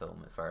Tarantino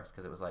film at first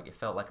because it was like it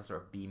felt like a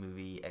sort of B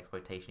movie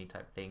exploitation-y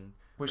type thing.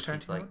 Which where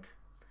she's Tarantino? like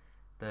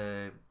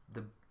The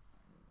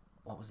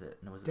what was it?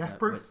 No, was it Death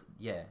Proof?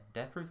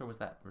 Death Proof, or was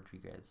that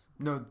Rodriguez?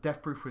 No,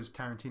 Death Proof was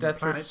Tarantino. Death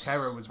Planet Proof's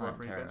Terror was Planet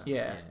Rodriguez.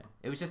 Yeah.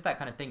 It was just that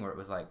kind of thing where it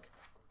was like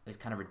it was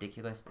kind of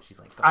ridiculous, but she's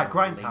like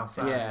Grindhouse,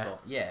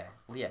 yeah,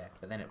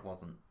 but then it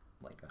wasn't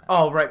like that.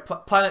 Oh right,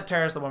 Planet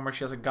Terror is the one where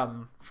she has a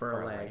gun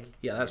for a a leg. leg?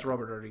 Yeah, that's Yeah.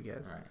 Robert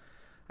Rodriguez.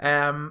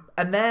 Right.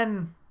 And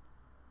then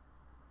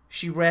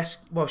she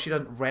she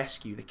doesn't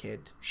rescue the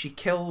kid. She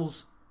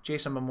kills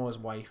Jason Momoa's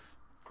wife,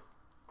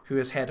 who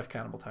is head of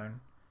Cannibal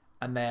Town,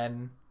 and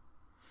then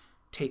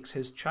takes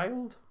his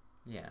child.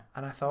 Yeah.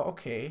 And I thought,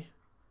 okay,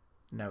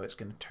 now it's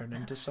going to turn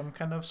into some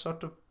kind of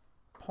sort of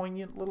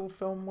poignant little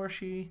film where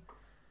she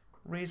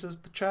raises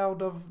the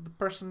child of the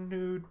person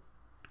who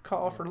cut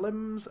off her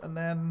limbs, and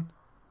then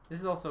This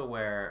is also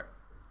where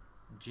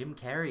Jim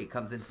Carrey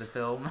comes into the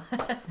film.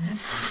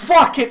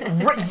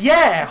 fucking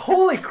yeah,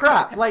 holy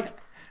crap! Like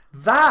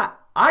that,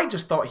 I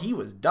just thought he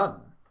was done.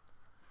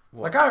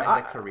 What, Like, as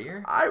a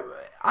career?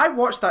 I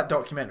watched that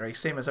documentary,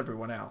 same as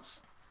everyone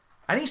else,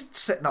 and he's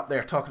sitting up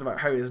there talking about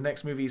how his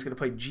next movie is going to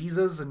play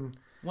Jesus, and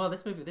Well,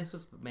 this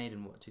was made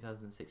in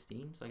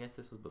 2016, so I guess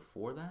this was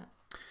before that.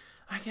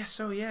 I guess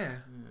so, yeah.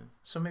 Yeah.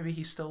 So maybe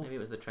he's still. Maybe it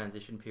was the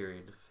transition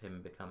period of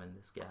him becoming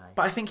this guy.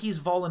 But I think he's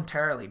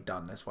voluntarily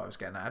done. Is what I was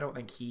getting at. I don't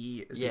think he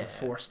is being Yeah,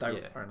 forced out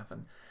yeah. or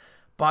anything.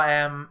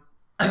 But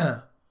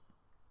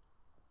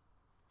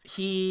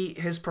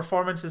his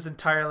performance is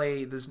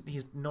entirely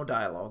he's no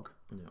dialogue.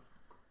 No.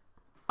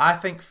 I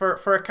think for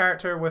a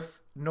character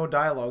with no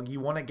dialogue, you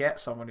want to get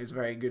someone who's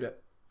very good at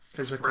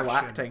physical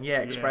Expression. acting. Yeah,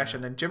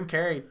 expression. Yeah. And Jim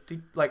Carrey,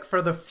 like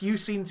for the few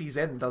scenes he's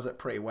in, does it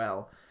pretty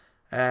well.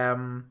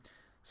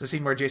 It's a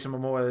scene where Jason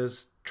Momoa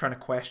is trying to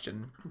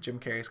question Jim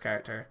Carrey's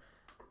character,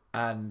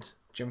 and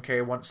Jim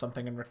Carrey wants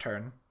something in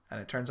return,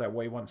 and it turns out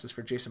what he wants is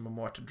for Jason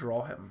Momoa to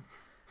draw him.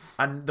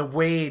 And the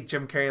way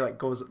Jim Carrey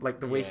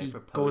the way he goes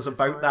proposes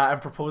about for that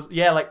and proposes,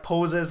 like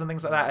poses and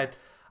things like that,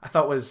 I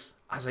thought I was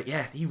like,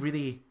 yeah, he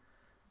really.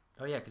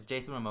 Oh yeah, because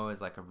Jason Momoa is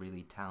like a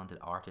really talented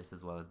artist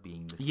as well as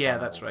being this. Yeah,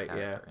 vulnerable that's right,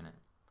 character in it.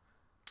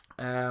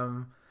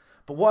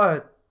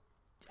 But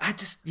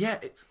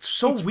it's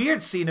so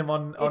weird seeing him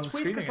on It's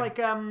screen weird because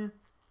again.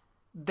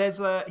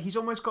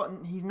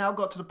 he's now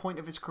got to the point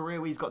of his career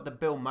where he's got the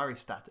Bill Murray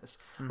status.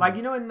 Mm-hmm. Like,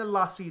 you know, in the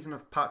last season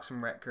of Parks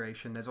and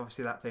Recreation, there's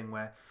obviously that thing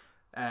where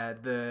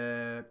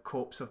the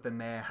corpse of the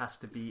mayor has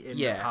to be in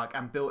the park,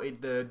 and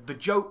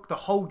the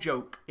whole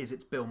joke is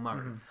it's Bill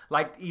Murray. Mm-hmm.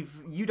 Like, if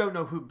you don't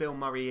know who Bill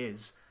Murray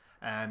is,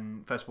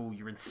 first of all,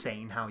 you're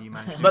insane how you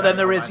manage to do But then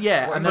that. there is,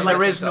 and then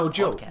there is no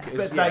joke.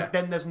 But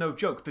then there's no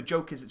joke. The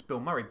joke is it's Bill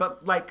Murray.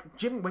 But like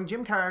when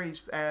Jim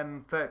Carrey's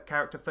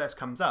character first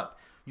comes up,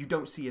 you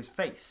don't see his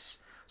face,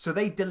 so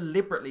they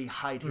deliberately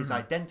hide his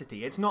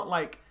identity. It's not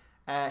like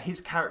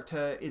his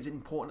character is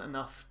important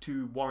enough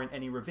to warrant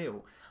any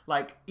reveal.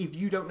 Like, if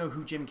you don't know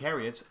who Jim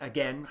Carrey is,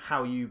 again,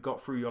 how you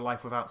got through your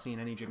life without seeing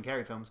any Jim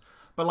Carrey films,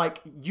 but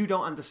like you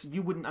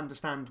wouldn't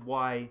understand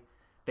why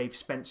they've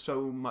spent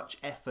so much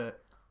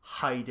effort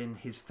hiding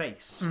his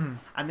face,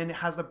 and then it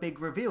has a big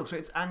reveal.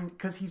 So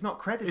because he's not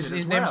credited, His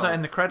as name's well, not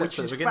in the credits which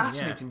at is the beginning,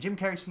 fascinating. Jim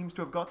Carrey seems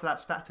to have got to that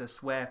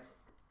status where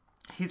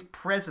his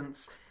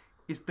presence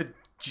is the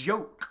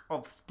joke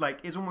of, like,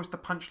 is almost the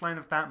punchline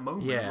of that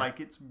moment. Yeah. Like,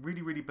 it's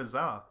really, really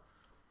bizarre.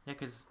 Yeah,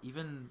 because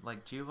even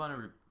like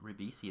Giovanni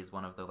Ribisi is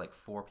one of the like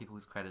 4 people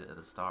who's credited at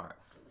the start,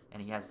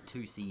 and he has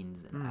 2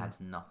 scenes and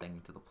adds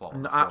nothing to the plot. Of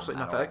No, the film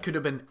absolutely at nothing. all. That could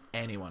have been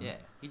anyone. Yeah,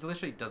 he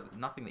literally does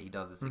nothing that he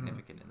does is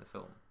significant in the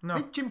film. I No.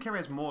 think Jim Carrey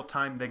has more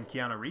time than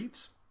Keanu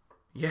Reeves.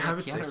 Yeah, I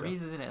would say Keanu so.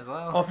 Reeves is in it as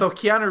well. Although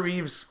Keanu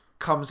Reeves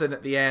comes in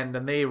at the end,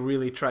 and they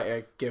really try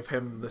to give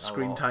him the A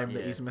screen lot, time that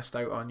yeah. he's missed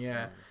out on.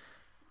 Yeah.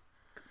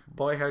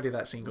 Boy, howdy,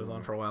 that scene goes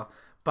on for a while.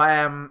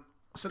 But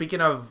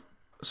speaking of,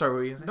 sorry, what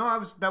were you saying? No,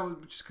 that was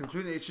just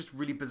concluding. It's just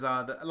really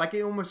bizarre that, like,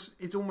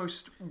 it's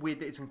almost weird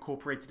that it's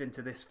incorporated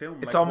into this film.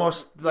 It's Like,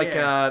 almost what- like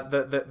yeah.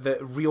 the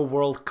real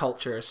world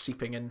culture is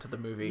seeping into the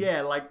movie.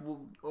 Yeah, like,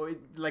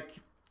 like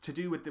to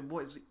do with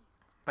what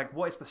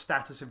is the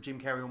status of Jim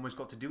Carrey almost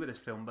got to do with this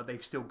film, but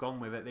they've still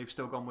gone with it. They've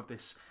still gone with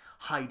this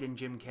hiding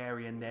Jim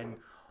Carrey, and then,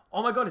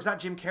 oh my god, is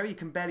that Jim Carrey? You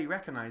can barely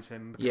recognize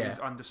him because he's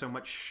under so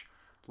much,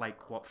 like,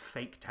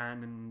 fake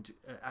tan and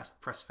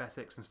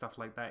prosthetics and stuff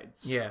like that.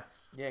 Yeah.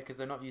 Yeah, because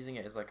they're not using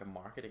it as like a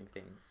marketing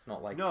thing. It's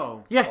not like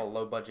No. Yeah. a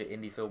low budget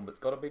indie film, but it's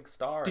got a big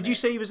star. Did in you it.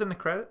 say he was in the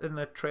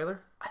trailer?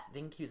 I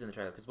think he was in the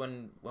trailer because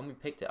when we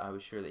picked it, I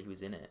was sure that he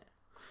was in it.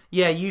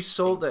 Yeah, you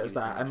sold think it he as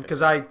was in that, the and because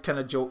trailer. I kind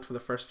of joked for the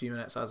first few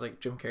minutes, I was like,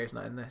 Jim Carrey's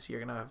not in this. You're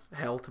gonna have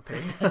hell to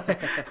pay.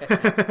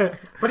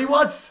 But he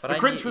was. But The I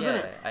Grinch knew, was in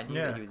it. I knew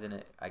Yeah. that he was in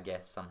it, I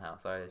guess, somehow.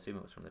 So I assume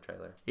it was from the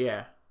trailer.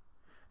 Yeah.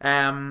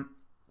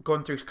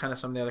 Going through kind of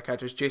some of the other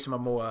characters, Jason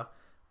Momoa.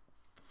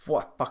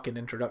 What a fucking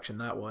introduction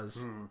that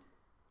was.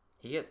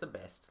 He gets the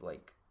best,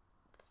 like,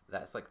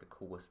 that's like the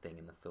coolest thing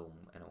in the film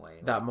in a way.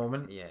 That like,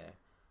 moment? Yeah.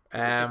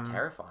 'Cause it's just Um,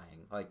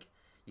 terrifying. Like,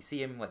 you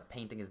see him, like,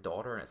 painting his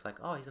daughter, and it's like,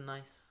 oh, he's a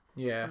nice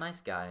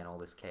guy in all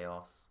this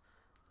chaos.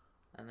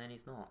 And then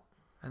he's not.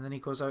 And then he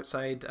goes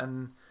outside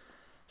and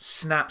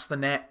snaps the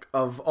neck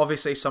of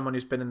obviously someone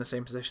who's been in the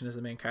same position as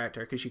the main character,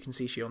 because you can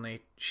see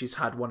she's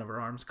had one of her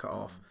arms cut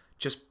off,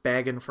 just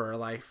begging for her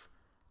life,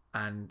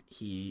 and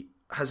he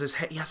has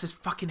his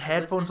fucking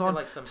headphones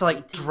on to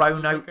like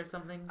drown out,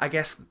 I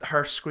guess,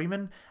 her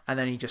screaming, and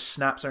then he just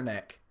snaps her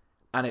neck,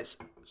 and it's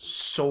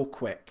so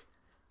quick,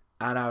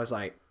 and I was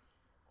like,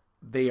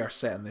 they are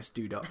setting this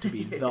dude up to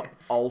be the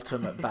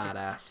ultimate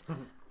badass.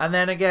 And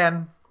then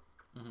again,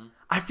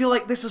 I feel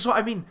like this is what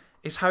I mean,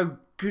 is how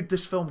good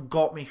this film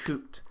got me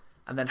hooked,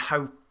 and then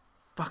how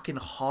fucking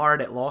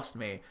hard it lost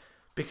me,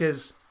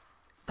 because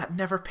that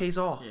never pays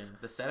off. Yeah,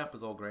 the setup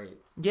is all great.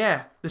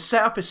 Yeah, the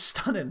setup is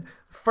stunning.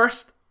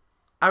 First,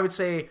 I would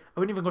say, I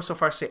wouldn't even go so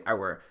far as to say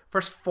hour.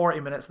 First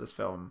 40 minutes of this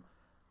film,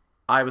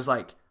 I was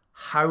like,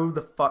 how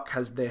the fuck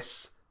has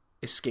this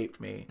escaped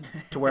me?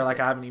 To where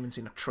like I haven't even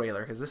seen a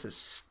trailer, because this is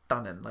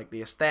stunning. Like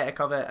the aesthetic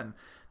of it, and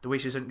the way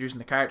she's introducing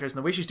the characters, and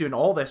the way she's doing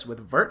all this with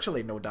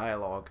virtually no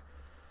dialogue.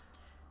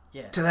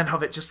 Yeah. To then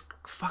have it just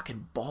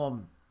fucking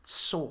bomb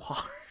so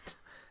hard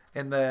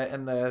in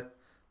the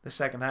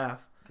second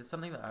half. Because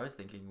something that I was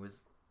thinking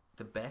was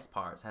the best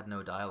parts had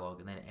no dialogue,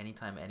 and then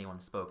anytime anyone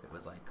spoke, it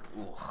was like,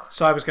 ugh.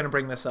 So I was going to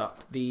bring this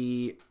up.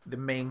 The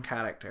main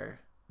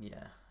character.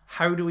 Yeah.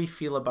 How do we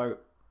feel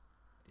about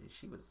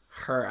She was...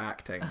 her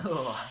acting?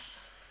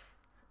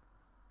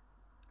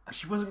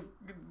 She wasn't...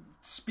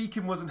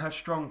 Speaking wasn't her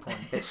strong point.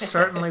 It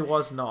certainly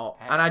was not.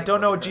 And I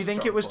don't know, do you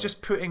think it was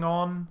just putting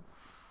on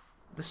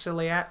the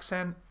silly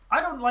accent?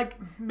 I don't like...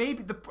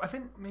 I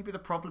think maybe the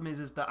problem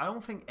is that I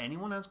don't think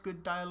anyone has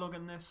good dialogue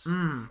in this.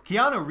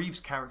 Keanu Reeves'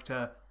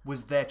 character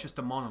was there just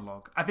a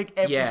monologue. I think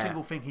every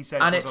single thing he said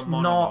was a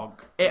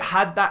monologue. It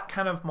had that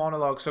kind of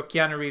monologue. So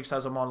Keanu Reeves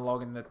has a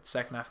monologue in the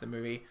second half of the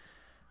movie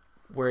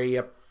where he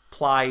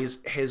applies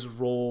his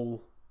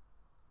role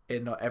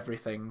in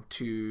everything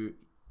to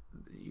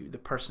the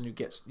person who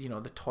gets,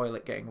 the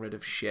toilet getting rid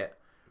of shit.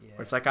 Yeah.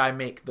 Where it's like, I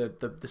make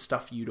the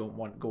stuff you don't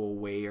want go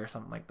away, or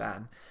something like that.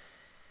 And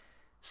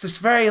it's this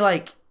very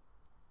like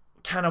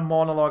kind of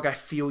monologue I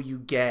feel you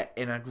get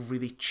in a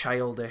really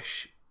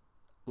childish,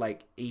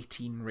 like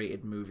 18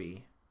 rated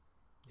movie.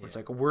 Where it's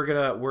like, we're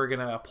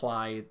gonna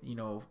apply,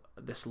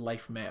 this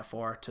life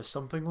metaphor to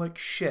something like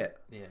shit.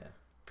 Yeah.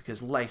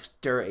 Because life's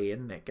dirty,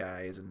 isn't it,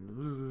 guys?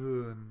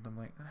 And I'm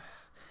like, and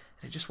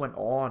it just went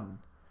on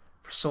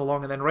for so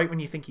long, and then right when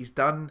you think he's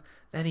done,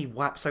 then he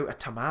whaps out a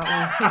tomato.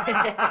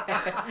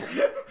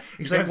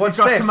 He's like, "What's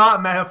he's got this?" A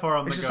tomato metaphor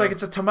on it's the just go. like,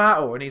 it's a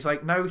tomato, and he's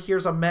like, "Now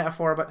here's a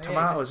metaphor about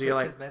tomatoes." Yeah, You're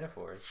like,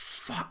 metaphors.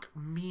 "Fuck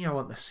me, I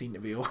want the scene to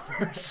be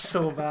over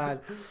so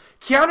bad."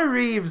 Keanu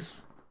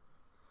Reeves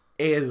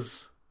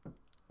is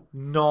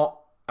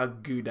not a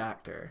good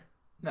actor.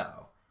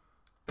 No.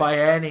 By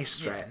any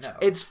stretch. Yeah, no.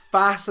 It's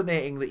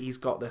fascinating that he's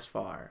got this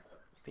far.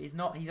 But he's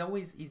not. He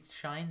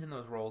shines in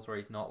those roles where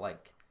he's not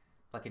like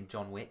in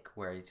John Wick,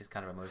 where he's just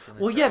kind of emotional.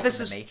 Well, yeah, this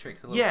is is the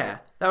Matrix a little bit.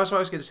 That was what I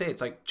was going to say.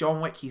 It's like John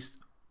Wick. He's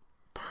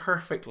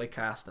perfectly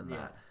cast in that,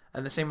 Yeah.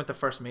 and the same with the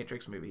first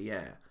Matrix movie.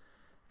 Yeah,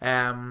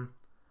 I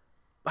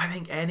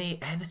think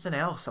anything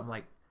else, I'm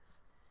like,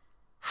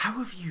 how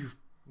have you?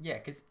 Yeah,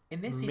 because in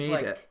this made he's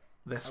like it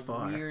this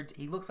far. weird.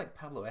 He looks like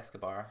Pablo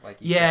Escobar. Like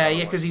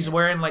Because he's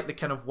wearing like the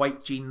kind of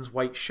white jeans,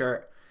 white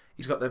shirt.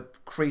 He's got the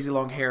crazy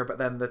long hair, but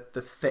then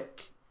the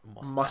thick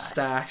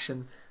mustache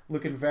and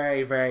looking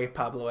very, very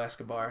Pablo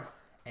Escobar.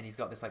 And he's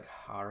got this like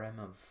harem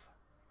of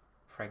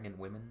pregnant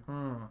women.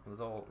 It was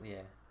all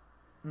It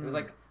was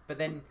like, but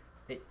then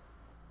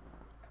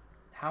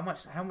how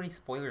many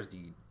spoilers do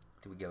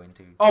we go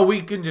into? Oh,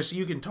 you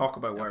can talk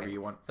about whatever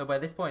you want. So by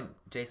this point,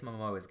 Jason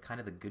Momoa is kind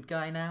of the good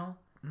guy now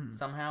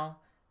somehow,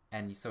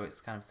 and so it's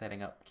kind of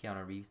setting up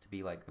Keanu Reeves to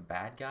be like the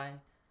bad guy.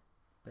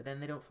 But then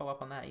they don't follow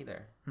up on that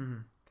either,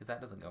 because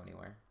that doesn't go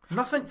anywhere.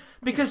 Nothing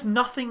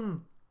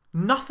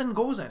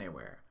goes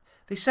anywhere.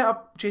 They set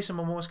up Jason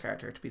Momoa's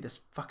character to be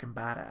this fucking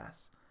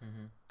badass,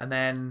 and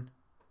then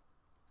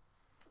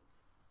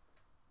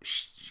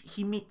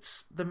he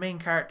meets the main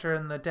character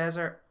in the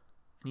desert,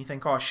 and you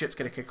think, oh, shit's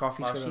gonna kick off.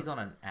 She's on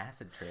an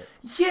acid trip.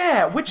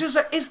 Yeah, which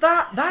that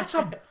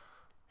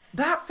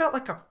felt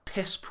like a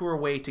piss poor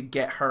way to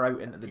get her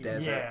out into the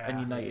desert and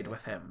united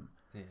with him.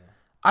 Yeah.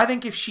 I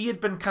think if she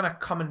had been kind of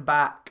coming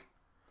back,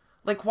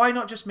 like, why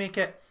not just make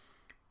it?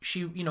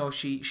 She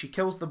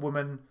kills the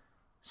woman,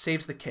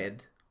 saves the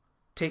kid,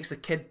 takes the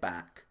kid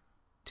back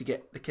to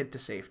get the kid to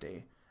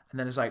safety, and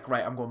then is like,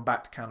 right, I'm going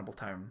back to Cannibal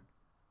Town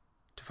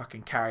to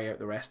fucking carry out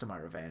the rest of my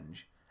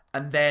revenge.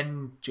 And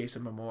then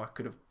Jason Momoa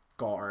could have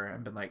got her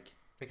and been like,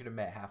 they could have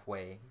met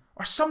halfway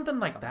or something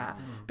like that.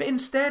 But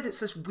instead, it's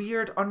this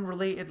weird,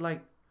 unrelated,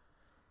 like,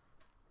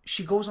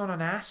 she goes on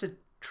an acid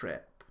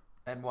trip.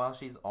 And while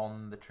she's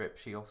on the trip,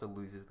 she also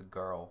loses the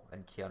girl,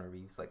 and Keanu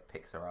Reeves like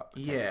picks her up,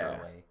 takes her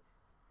away.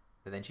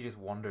 But then she just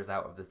wanders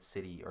out of the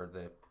city or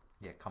the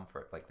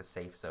comfort, like the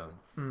safe zone,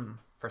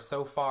 for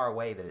so far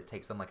away that it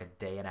takes them like a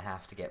day and a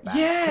half to get back.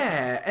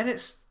 Yeah, and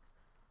it's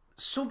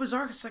so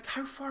bizarre. It's like,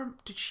 how far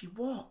did she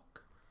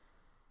walk?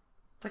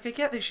 Like, I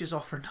get that she's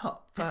off her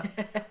nut, but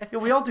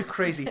we all do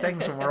crazy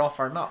things when we're off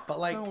our nut. But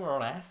like, we're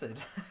on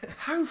acid.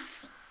 how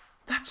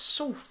that's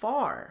so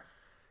far.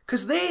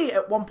 Because they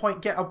at one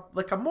point get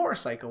a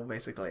motorcycle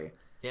basically,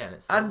 Yeah,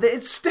 and it's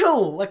it's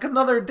still like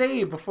another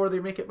day before they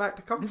make it back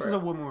to Comfort. This is a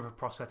woman with a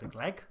prosthetic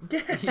leg.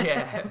 Yeah,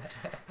 yeah.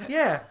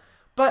 yeah.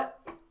 But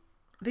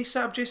they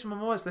set up Jason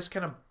Momoa as this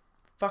kind of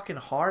fucking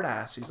hard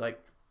ass who's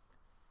like,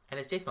 And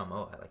it's Jason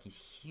Momoa, like he's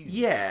huge.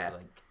 Yeah.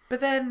 Like, but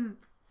then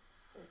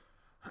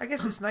I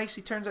guess it's nice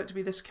he turns out to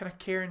be this kind of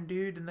caring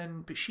dude,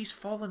 but she's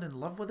fallen in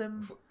love with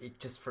him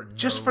just for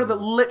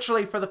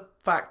literally for the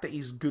fact that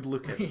he's good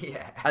looking.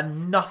 yeah.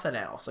 And nothing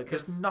else. Like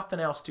there's 'Cause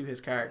nothing else to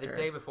his character. The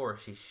day before,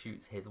 she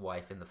shoots his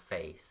wife in the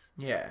face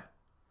Yeah.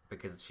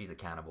 because she's a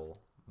cannibal.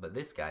 But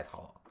this guy's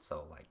hot,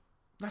 so like.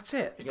 That's it.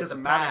 It You get doesn't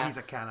the matter. He's a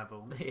pass.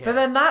 cannibal. Yeah. But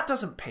then that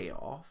doesn't pay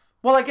off.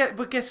 Well, I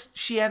guess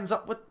she ends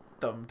up with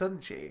them,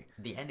 doesn't she?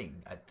 The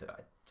ending, I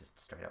just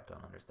straight up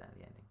don't understand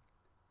the ending.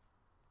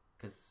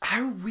 Because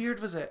How weird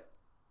was it?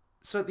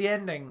 So at the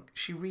ending,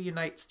 she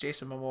reunites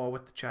Jason Momoa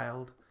with the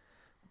child.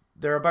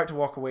 They're about to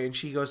walk away, and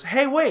she goes,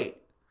 "Hey, wait!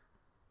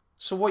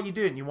 So what you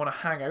doing? You want to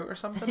hang out or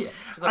something?" yeah,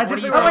 she's like, As what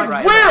if are you they were I'm doing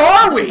like, right where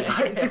now?" are we?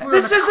 As if we were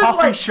This in a isn't coffee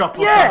like shop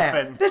or yeah,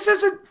 something. this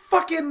isn't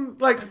fucking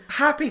like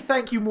Happy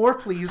Thank You More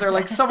Please or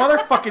like some other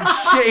fucking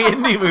shitty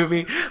indie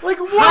movie. Like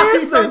what Happy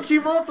is Thank this?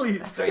 You More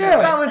Please. Yeah.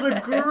 That was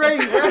a great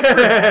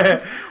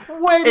reference.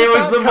 Where did It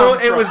was that the come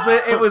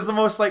from? it was the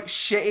most like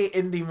shitty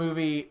indie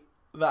movie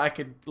that I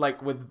could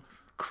like with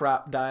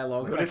crap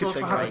dialogue. But that I it could also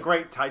think has of. a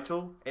great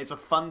title. It's a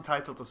fun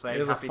title to say.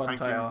 It is a Happy fun Thank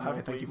title. You Happy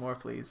More, Thank You Please. More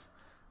Please.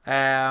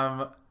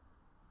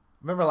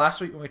 Remember last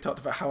week when we talked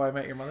about How I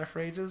Met Your Mother for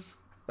ages?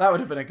 That would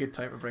have been a good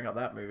time to bring up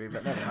that movie,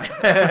 but never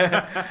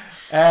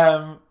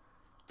mind.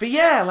 But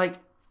yeah, like,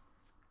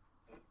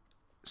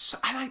 so,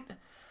 and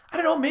I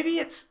don't know. Maybe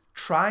it's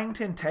trying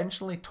to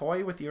intentionally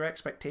toy with your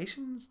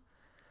expectations,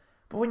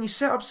 but when you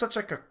set up such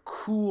like a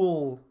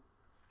cool,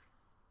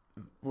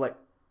 like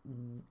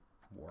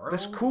World?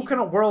 this cool kind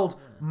of world,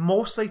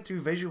 mostly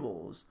through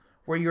visuals,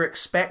 where you're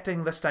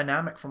expecting this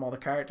dynamic from all the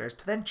characters,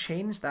 to then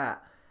change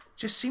that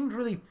just seemed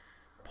really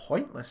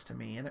pointless to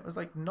me, and it was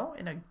like not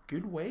in a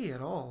good way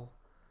at all.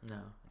 No,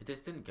 it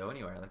just didn't go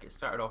anywhere. Like it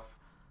started off,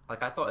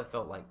 like I thought it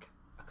felt like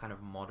a kind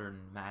of modern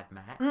Mad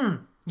Max.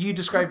 You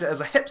described it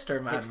as a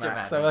hipster Mad Hipster Max.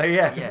 Mad So Max.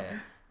 yeah.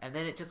 And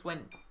then it just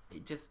went.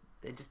 It just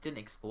didn't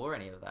explore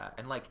any of that.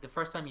 And like the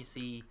first time you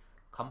see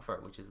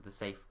Comfort, which is the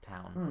safe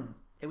town,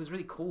 it was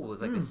really cool. It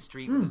was like this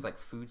street where there's like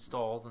food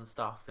stalls and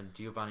stuff, and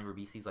Giovanni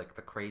Ribisi's like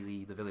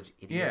the village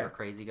idiot or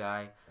crazy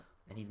guy,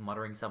 and he's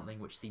muttering something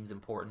which seems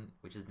important,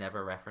 which is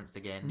never referenced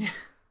again.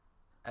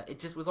 It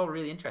just was all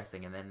really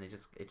interesting, and then it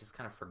just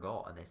kind of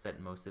forgot, and they spent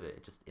most of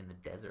it just in the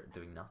desert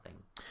doing nothing.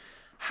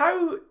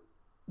 So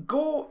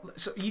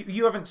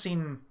you haven't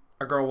seen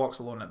A Girl Walks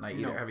Alone at Night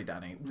either, No. have you,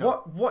 Danny?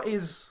 No. What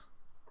is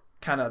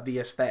kind of the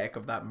aesthetic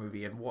of that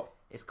movie, and what?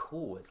 It's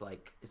cool. It's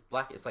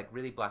black. It's like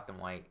really black and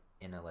white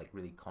in a like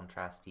really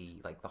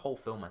contrasty. Like the whole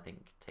film, I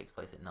think, takes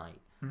place at night,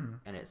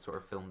 and it's sort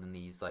of filmed in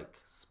these like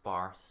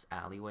sparse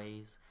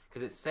alleyways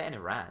because it's set in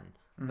Iran,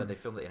 but they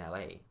filmed it in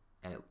LA.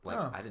 And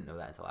I didn't know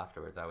that until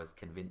afterwards. I was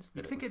convinced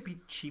that You'd think it'd be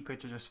cheaper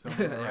to just film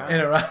it Yeah. around. In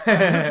Iran. It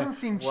doesn't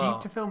seem cheap Well-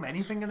 to film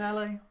anything in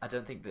LA. I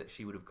don't think that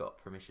she would have got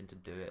permission to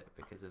do it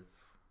because of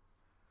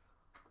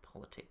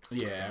politics.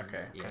 Yeah,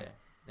 things. okay.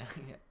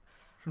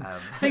 Yeah.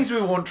 Things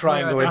we won't try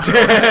and go We're into.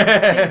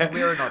 Things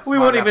we're not We smart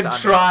won't enough even to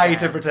try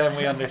to understand. pretend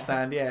we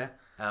understand. Yeah.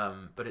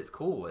 But it's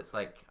cool. It's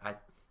like I mean,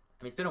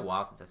 it's been a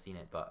while since I've seen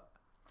it, but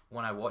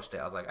when I watched it,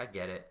 I was like, I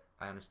get it.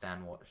 I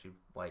understand what she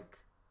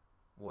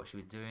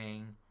was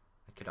doing.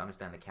 I could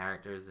understand the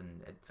characters,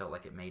 and it felt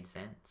like it made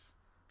sense.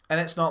 And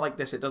it's not like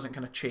this. It doesn't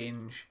kind of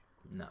change,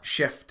 No,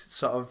 shift,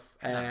 sort of.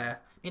 I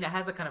mean, it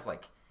has a kind of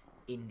like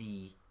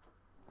indie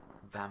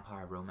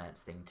vampire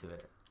romance thing to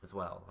it as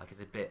well. Like it's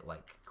a bit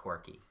like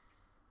quirky,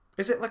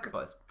 Is it like a,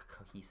 but it's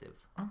cohesive.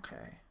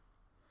 okay?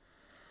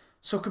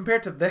 So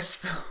compared to this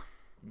film,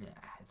 Yeah,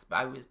 it's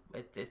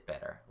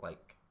better.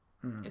 Like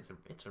it's a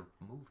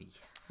movie.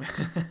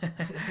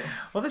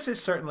 well, this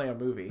is certainly a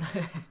movie.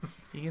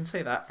 You can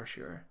say that for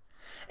sure.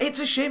 It's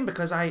a shame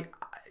because I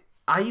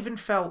even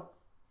felt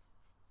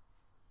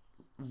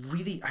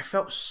I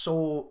felt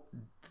so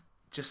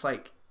just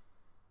like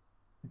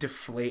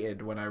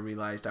deflated when I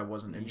realized I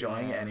wasn't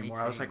enjoying it Yeah, me anymore.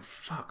 I was too. like,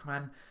 fuck,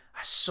 man, I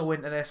was so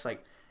into this.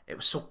 Like, it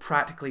was so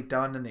practically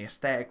done, and the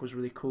aesthetic was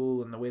really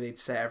cool, and the way they'd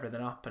set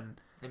everything up, and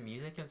The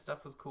music and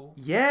stuff was cool.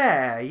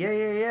 yeah.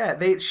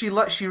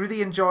 She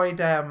really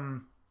enjoyed.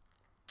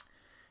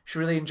 She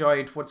really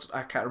enjoyed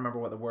I can't remember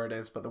what the word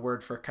is, but the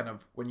word for kind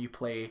of when you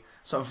play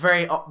sort of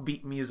very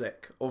upbeat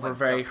music over Like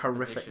very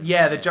horrific. juxtaposition.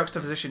 Yeah, the Yeah.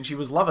 juxtaposition. She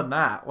was loving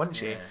that, wasn't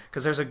she? Yeah.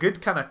 Because there's a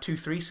good kind of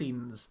 2-3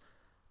 scenes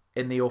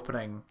in the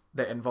opening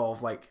that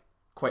involve like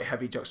quite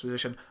heavy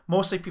juxtaposition.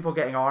 Mostly people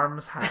getting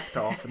arms hacked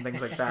off and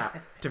things like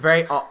that to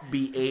very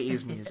upbeat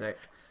 80s music.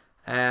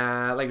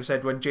 Like I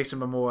said, when Jason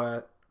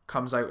Momoa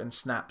comes out and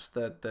snaps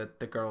the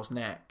girl's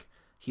neck,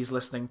 he's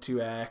listening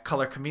to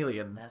Color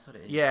Chameleon. That's what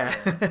it is.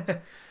 Yeah.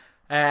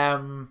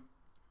 And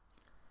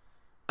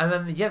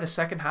then the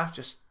second half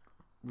just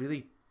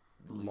really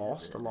Loses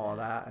lost it, a lot of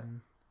yeah. that,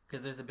 and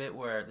Because there's a bit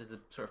where there's a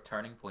sort of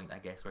turning point, I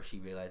guess, where she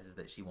realizes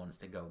that she wants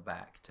to go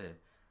back to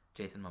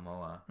Jason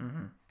Momoa,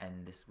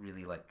 and this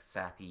really like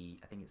sappy,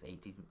 I think it's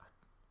 80s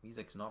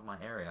music's not my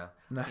area.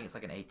 Nah. I think it's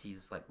like an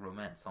 80s like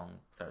romance song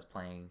starts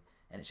playing,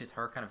 and it's just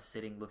her kind of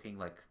sitting looking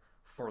like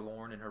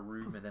forlorn in her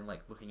room, and then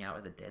like looking out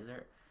at the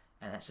desert,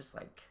 and that's just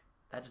like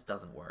that just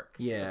doesn't work.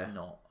 Yeah. It's just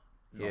not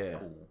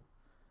cool.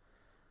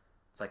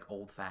 It's like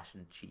old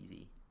fashioned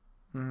cheesy,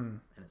 and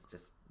it's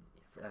just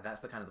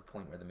that's the kind of the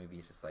point where the movie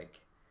is just like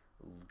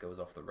goes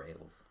off the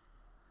rails.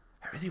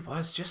 It really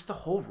was just the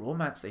whole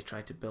romance they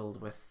tried to build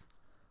with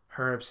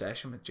her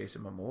obsession with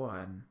Jason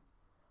Momoa, and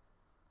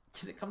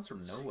Because it comes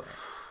from nowhere.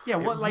 Yeah,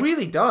 what it like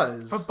really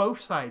does. for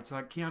both sides,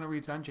 like Keanu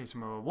Reeves and Jason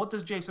Momoa. What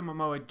does Jason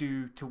Momoa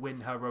do to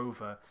win her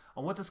over,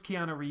 and what does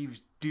Keanu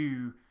Reeves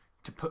do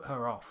to put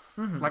her off?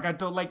 Like I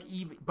don't like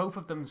even both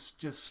of them's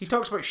just. He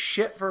talks about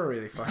shit for a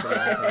really fucking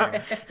long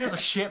time. He has a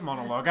shit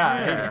monologue,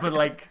 but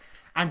like,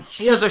 and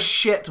He has a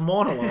shit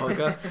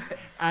monologue.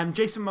 and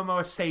Jason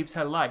Momoa saves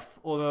her life.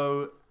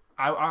 Although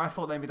I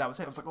thought maybe that was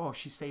it. I was like, oh,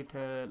 she saved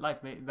her life.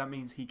 That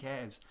means he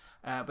cares.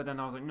 But then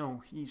I was like,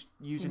 no, he's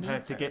using her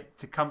to get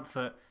to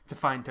comfort to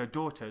find her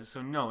daughters.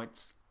 So no,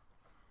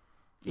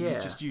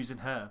 he's just using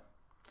her.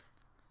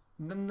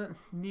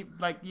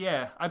 Like,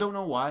 yeah, I don't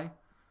know why.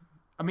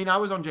 I mean, I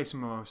was on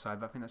Jason Momoa's side,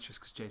 but I think that's just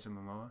because Jason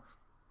Momoa.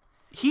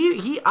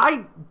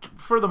 I,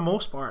 for the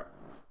most part,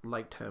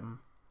 liked him.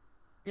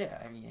 Yeah,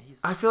 I mean, he's.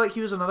 I feel like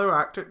he was another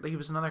actor. He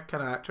was another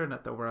kind of actor in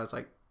it, though, where I was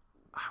like,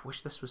 I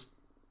wish this was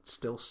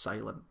still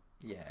silent.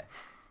 Yeah.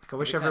 Like, I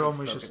wish Every time everyone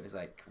he was spoke, just. It was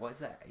like, what is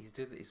that?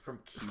 He's from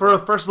Cuba. For the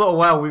first little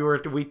while,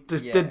 we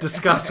did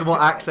discuss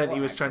what accent What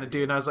he was trying to accent do,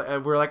 is and I was like, we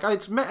were like, I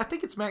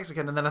think it's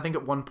Mexican, and then I think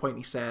at one point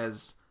he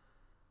says.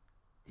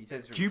 He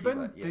says from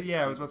Cuban? Cuba.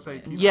 Yeah, I was about to say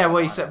Cuban, Cuban. Yeah,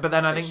 well, he said, but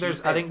then I But think she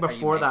there's, I think says, "Are you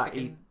before that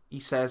Mexican?" he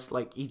says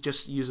like he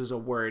just uses a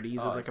word. He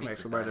uses Oh, like a he speaks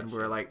Mexican word, and Spanish,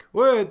 we're yeah. like,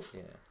 words.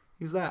 Yeah.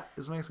 He's that.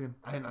 He's Mexican.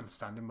 I didn't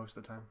understand him most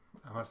of the time.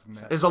 I must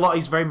admit. There's a lot.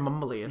 He's very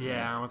mumbly. In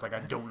Yeah, I was like, I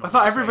don't know. I thought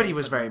what to everybody say.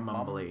 was very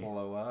Mum mumbly.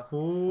 blower.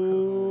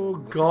 Oh,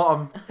 got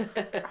him.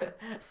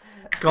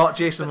 Got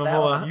Jason Put that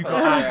Momoa. on. You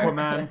got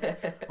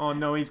Aquaman. Oh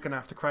no, he's gonna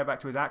have to cry back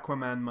to his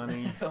Aquaman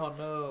money. Oh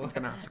no. He's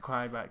gonna have to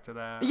cry back to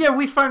that. Yeah,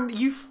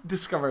 you've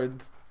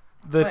discovered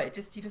the Wait,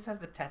 he just has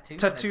the tattoo.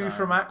 tattoo on his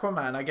from arm.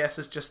 Aquaman. I guess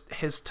is just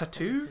his Just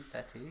tattoo his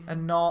tattoo.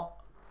 and not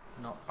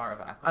Not part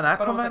of Aquaman. An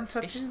But it was Aquaman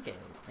like fish tattoo?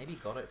 scales. Maybe he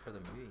got it for the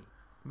movie.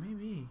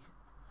 maybe.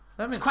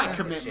 That It's makes quite a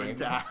sense. commitment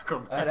to shame.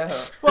 Aquaman. I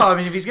know. Well, I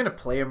mean, if he's gonna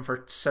play him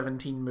for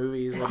 17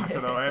 movies and I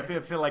don't know. I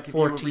feel like if you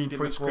were 14 reading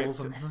the prequels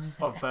script and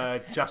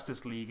of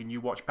Justice League and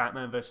you watch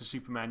Batman versus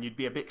Superman, you'd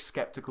be a bit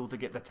skeptical to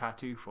get the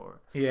tattoo for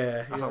it.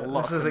 yeah, That's a yeah.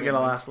 lot This of isn't gonna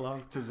commitment. last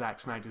long. To Zack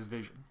Snyder's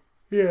vision.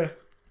 Yeah.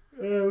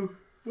 Oh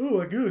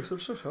my goodness, I'm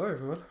so sorry,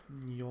 everyone.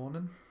 I'm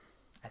yawning.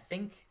 I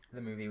think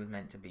the movie was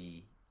meant to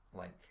be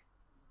like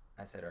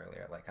I said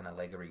earlier, like an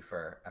allegory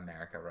for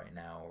America right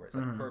now, where it's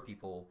like poor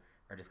people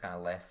are just kind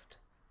of left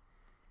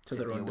To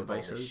their deal own with all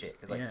this devices. shit.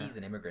 Because like Yeah. he's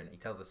an immigrant. He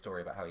tells the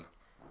story about how he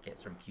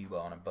gets from Cuba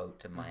on a boat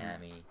to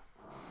Miami,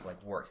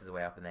 like works his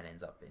way up and then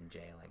ends up in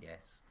jail, I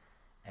guess.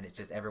 And it's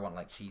just everyone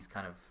like she's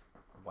kind of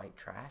white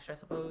trash, I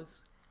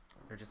suppose.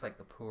 They're just like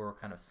the poor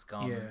kind of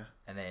scum. Yeah.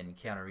 And then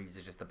Keanu Reeves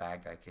is just the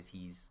bad guy because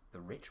he's the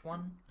rich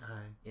one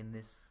in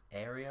this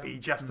area. He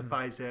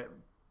justifies it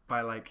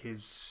by like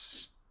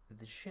his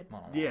The shit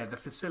monologue. the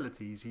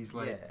facilities. He's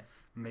like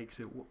makes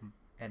it.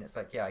 And it's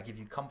like, yeah, I give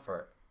you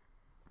comfort,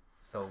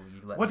 so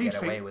you let What do me you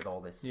get away think- with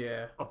all this.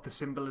 Yeah. Of the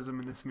symbolism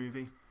in this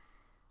movie.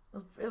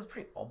 It was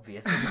pretty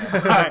obvious. Wasn't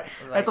it? Right.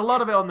 Like, There's a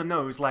lot of it on the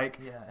nose, like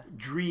Yeah.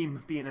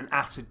 Dream being an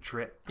acid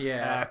trip,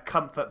 Yeah.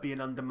 comfort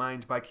being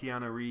undermined by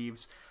Keanu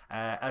Reeves,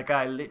 a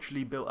guy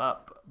literally built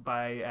up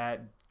by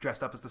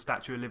dressed up as the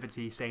Statue of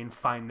Liberty saying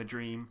 "Find the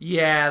Dream."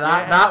 Yeah,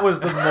 that Yeah. that was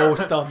the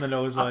most on the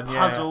nose A one. Yeah.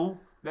 puzzle,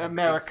 jigsaw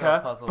America,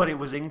 puzzle. but it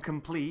was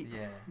incomplete.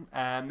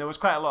 Yeah. There was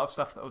quite a lot of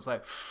stuff that was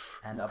like,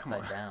 And "Oh, come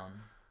upside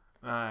on.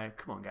 down.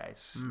 Come on,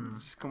 guys,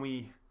 just can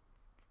we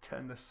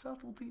turn the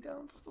subtlety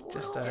down just a little?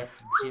 Just, I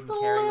guess Jim Just a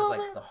Carrey was little like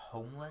bit. the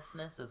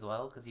homelessness as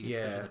well because he was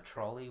Yeah. pushing a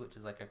trolley, which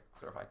is like a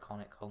sort of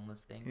iconic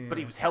homeless thing. Yeah. But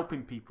he was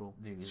helping people,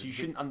 He was so a you good-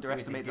 shouldn't he was a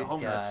underestimate the good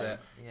homeless. guy.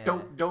 Yeah.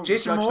 Don't.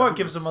 Jason judge the Momoa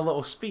gives him a homeless.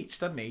 little speech,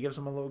 doesn't he? He gives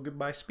him a little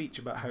goodbye speech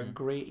about how Mhm.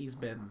 great he's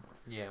been.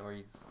 Yeah,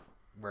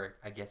 where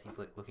I guess he's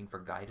like looking for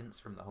guidance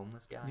from the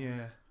homeless guy.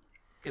 Yeah.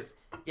 Because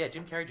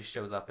Jim Carrey just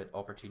shows up at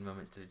opportune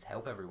moments to just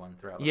help everyone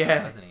throughout. the Yeah.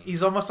 film, doesn't he?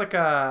 He's almost like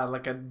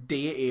a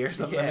deity or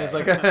something. Yeah. He's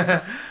like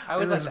a I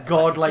was this like,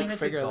 godlike is he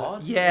figure. meant to be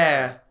God?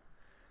 Yeah. 'Cause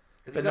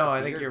he's But got no, a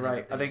I think beard you're and right. I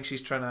everything. think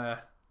she's trying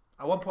to.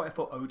 At one point, I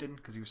thought Odin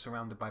because he was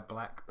surrounded by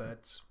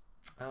blackbirds.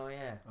 Oh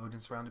yeah.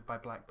 Odin's surrounded by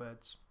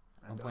blackbirds,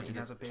 At one and point Odin he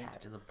has a just beard.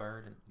 catches a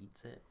bird and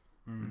eats it.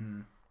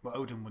 Well,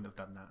 Odin wouldn't have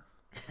done that.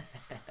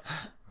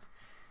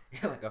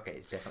 You're like, okay,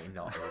 it's definitely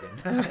not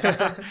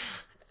Odin.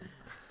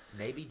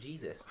 Maybe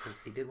Jesus,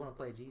 because he did want to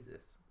play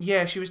Jesus.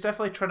 Yeah, she was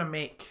definitely trying to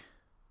make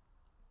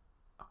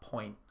a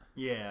point.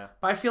 Yeah.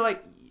 But I feel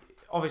like,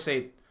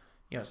 obviously,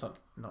 it's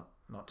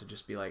not to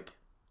just be like,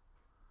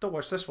 don't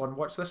watch this one,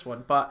 watch this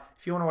one. But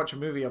if you want to watch a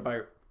movie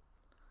about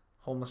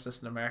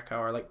homelessness in America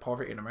or like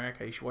poverty in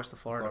America, you should watch the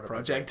Florida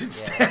Project Project.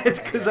 instead,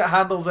 Yeah, because yeah. it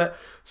handles it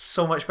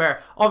so much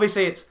better.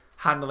 Obviously, it's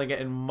handling it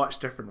in much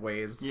different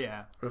ways.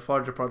 Yeah. The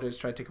Florida Project is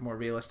trying to take a more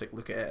realistic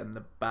look at it, and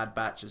the Bad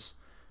Batch is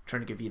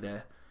trying to give you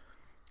the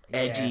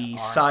edgy Yeah,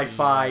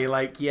 sci-fi, arty,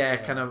 like yeah.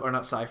 kind of, or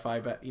not sci-fi,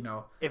 but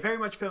It very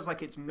much feels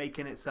like it's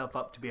making itself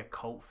up to be a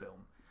cult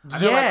film. I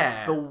feel yeah,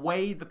 like the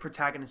way the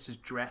protagonist is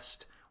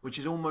dressed, which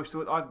is almost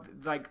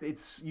like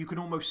it's, you can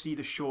almost see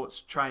the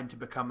shorts trying to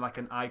become like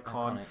an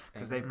icon Iconic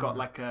because thing. they've got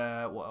like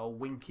a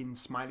winking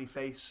smiley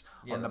face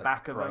Yeah, on the like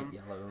back of bright them.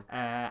 Yellow.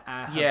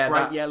 Yeah,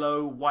 Bright that-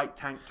 yellow white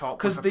tank top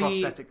 'Cause with a the-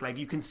 prosthetic leg.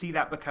 You can see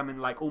that becoming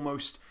like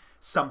almost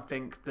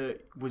something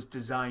that was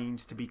designed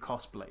to be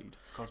cosplayed.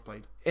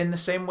 in the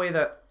same way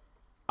that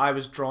I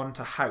was drawn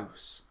to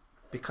House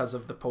because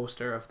of the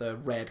poster of the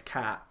red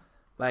cat.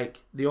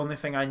 Like, the only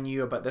thing I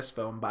knew about this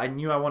film, but I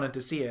knew I wanted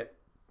to see it,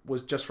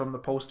 was just from the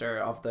poster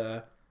of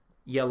the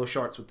yellow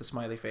shorts with the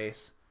smiley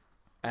face,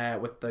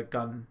 with the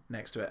gun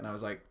next to it, and I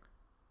was like,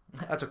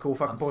 that's a cool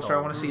fucking I'm poster. I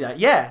sold. want to see that.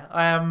 Yeah.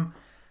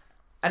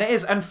 And it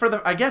is, and for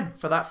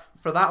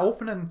that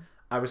opening,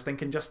 I was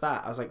thinking just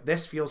that. I was like,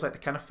 this feels like the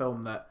kind of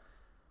film that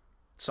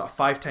sort of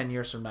 5-10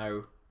 years from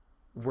now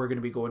we're going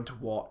to be going to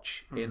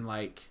watch in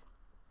like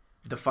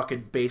the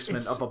fucking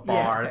basement It's- of a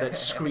bar yeah. that's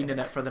screening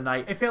it for the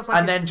night. It feels like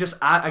and then just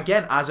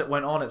again, as it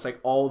went on, it's like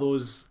all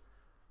Those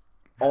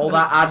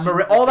that visions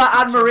of all the that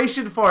future.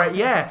 admiration for it,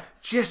 yeah,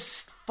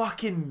 just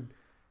fucking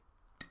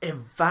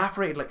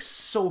evaporated like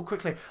so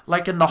quickly,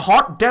 like in the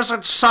hot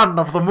desert sun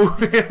of the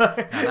movie. Now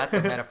that's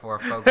a metaphor,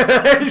 folks.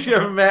 There's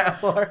your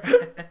metaphor.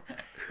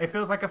 it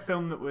feels like a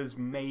film that was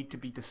made to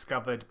be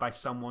discovered by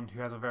someone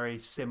who has a very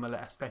similar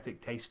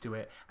aesthetic taste to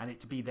it, and it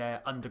to be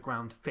their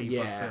underground favorite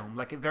Yeah. film.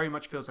 Like, it very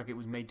much feels like it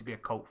was made to be a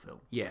cult film.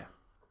 Yeah,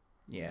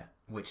 yeah.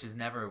 Which is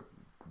never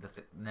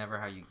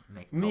how you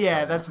make a cult Yeah,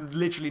 film. that's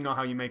literally not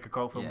how you make a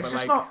cult film. Yeah. But It's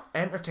just like, not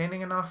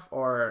entertaining enough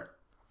or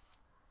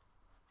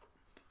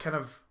kind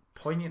of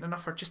poignant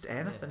enough or just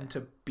anything Yeah.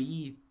 to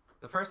be.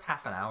 The first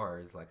half an hour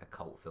is like a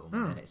cult film,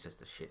 and then it's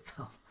just a shit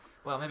film.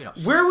 Well, maybe not.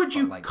 Where shit, would but,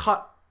 you like,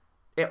 cut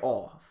it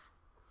off?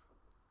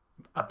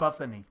 above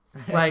the knee.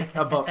 Like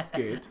about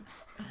good,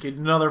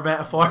 another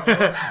metaphor.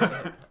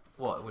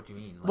 What? What do you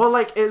mean? Like, Well,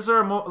 like,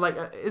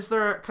 is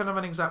there kind of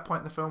an exact point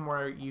in the film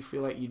where you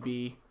feel like you'd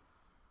be?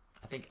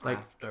 I think like,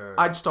 after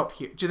I'd stop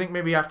here. Do you think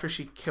maybe after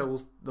she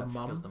kills the after she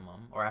mum, kills the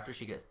mum, or after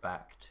she gets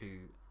back to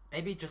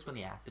maybe just when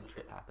the acid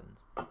trip happens.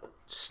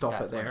 stop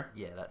That's it when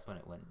there? that's when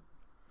it went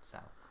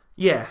south.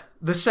 Yeah,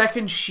 the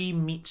second she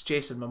meets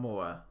Jason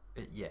Momoa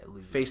It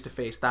loses face to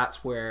face,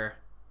 that's where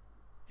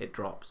it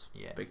drops.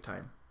 Yeah. Big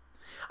time.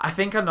 I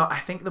think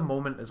the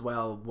moment as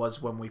well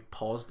was when we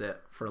paused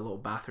it for a little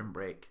bathroom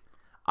break.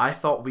 I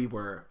thought we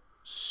were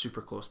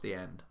super close to the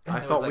end. And I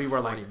it thought was we like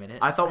were 40 like minutes.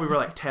 I thought we were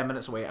like 10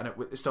 minutes away, and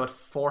it still had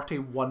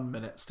 41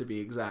 minutes to be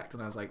exact.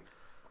 And I was like,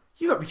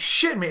 "You got to be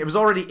shitting me!" It was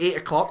already 8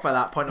 o'clock by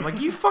that point. I'm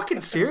like, "You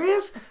fucking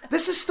serious?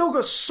 This has still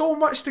got so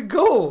much to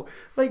go.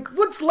 Like,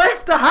 what's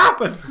left to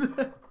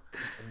happen?"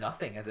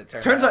 Nothing, as it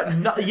Turns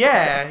out,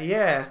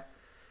 yeah.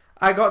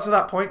 I got to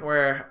that point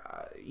where,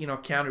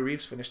 Keanu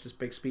Reeves finished his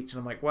big speech, and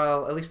I'm like,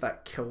 well, at least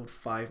that killed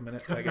 5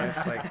 minutes, I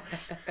guess. Like,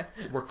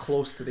 we're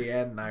close to the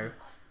end now.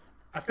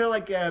 I feel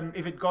like if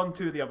it'd gone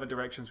to the other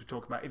directions we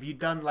talked about, if you'd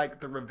done like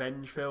the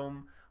revenge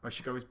film where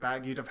she goes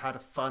back, you'd have had a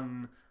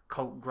fun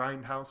cult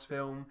grindhouse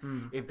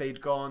film. If they'd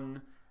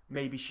gone,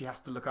 maybe she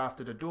has to look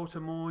after the daughter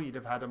more, you'd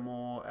have had a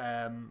more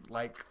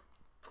like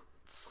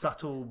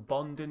subtle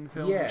bonding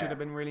film, which Yeah. would have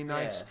been really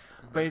nice.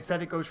 Yeah. But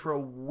instead it goes for a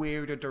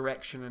weirder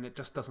direction, and it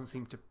just doesn't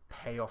seem to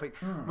pay off. It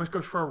almost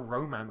goes for a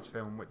romance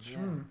film, which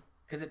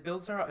Because it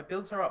builds her up. It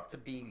builds her up to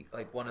be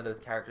like one of those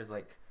characters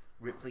like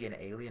Ripley in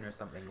Alien or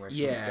something, where she's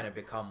Yeah. going to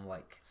become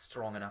like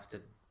strong enough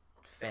to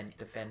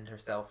defend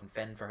herself and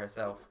fend for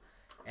herself.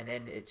 And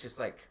then it's just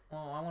like,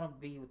 oh, I want to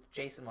be with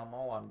Jason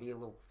Momoa and be a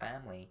little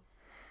family.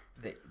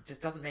 That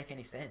just doesn't make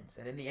any sense.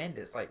 And in the end,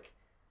 it's like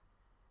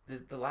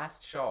the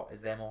last shot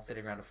is them all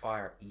sitting around a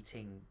fire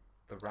eating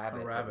the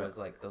rabbit, rabbit. that was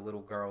like the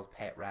little girl's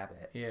pet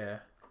rabbit. Yeah.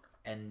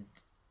 And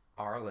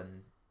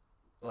Arlen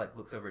like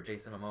looks over at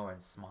Jason Momoa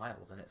and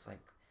smiles, and it's like,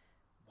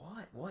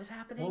 what is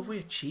happening? What have we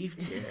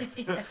achieved here?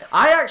 Yeah.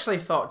 I actually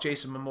thought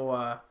Jason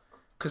Momoa,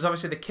 because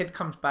obviously the kid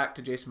comes back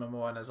to Jason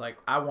Momoa and is like,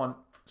 I want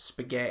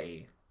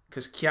spaghetti,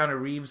 because Keanu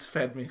Reeves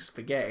fed me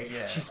spaghetti.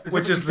 Yeah. she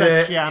Which specifically is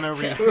said the- Keanu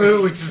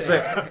Reeves. Which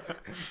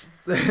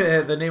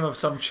is the name of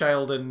some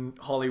child in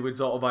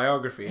Hollywood's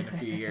autobiography in a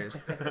few years.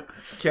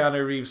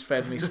 Keanu Reeves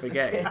fed me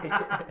spaghetti.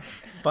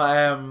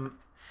 But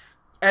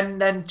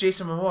and then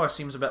Jason Momoa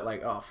seems a bit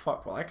like, oh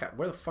fuck, well I can't.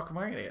 Where the fuck am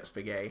I gonna get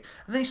spaghetti?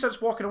 And then he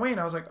starts walking away, and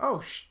I was like,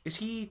 oh, is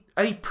he?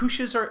 And he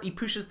pushes her. He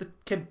pushes the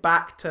kid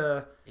back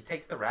to He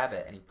takes the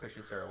rabbit and he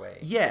pushes her away.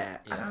 yeah.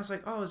 And Yeah. I was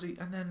like, oh, is he?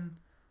 And then,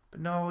 but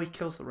no, he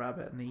kills the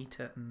rabbit and they eat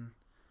it, and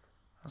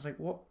I was like,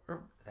 what?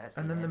 That's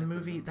And then the end of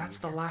movie, that's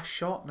the last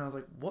shot, and I was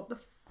like, what the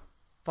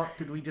fuck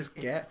did we just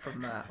get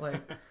from that?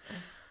 Like,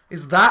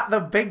 is that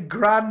the big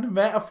grand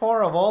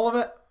metaphor of all of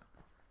it?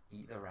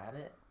 Eat the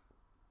rabbit.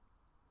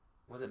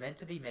 Was it meant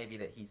to be maybe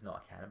that he's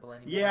not a cannibal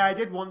anymore? Yeah, I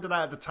did wonder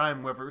that at the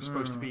time, whether it was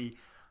supposed to be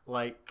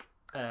like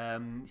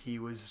he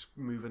was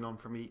moving on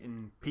from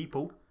eating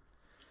people.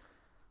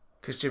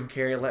 Because Jim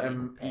Carrey let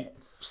him eat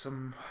Pets.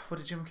 some. What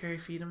did Jim Carrey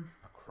feed him?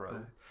 A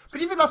crow. But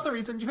do you think that's the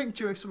reason? Do you think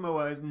Jason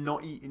Momoa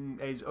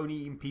is only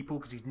eating people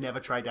because he's never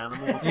tried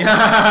animal before?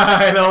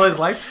 Yeah, in all his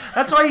life.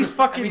 That's why he's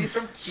fucking he's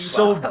from Cuba.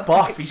 so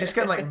buff. He's just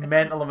getting like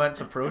mental amounts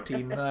of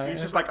protein.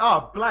 He's just like,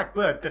 oh, black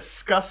bird,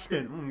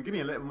 disgusting. Give me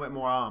a little bit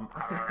more arm.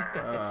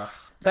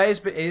 That is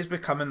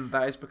becoming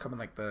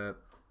like the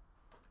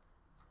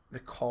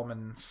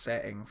common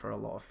setting for a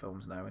lot of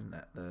films now, isn't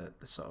it?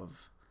 The sort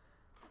of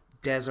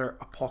desert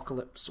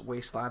apocalypse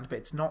wasteland, but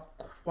it's not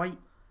quite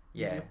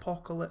the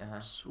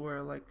apocalypse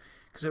where like,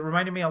 because it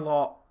reminded me a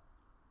lot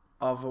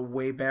of a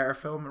way better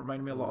film. It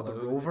reminded me a lot of The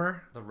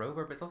Rover. The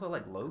Rover, but it's also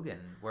like Logan,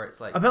 where it's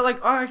like A bit like,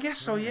 oh, I guess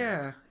so.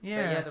 Yeah. But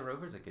yeah, The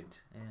Rover's a good.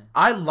 Yeah,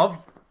 I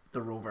love The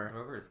The Rover.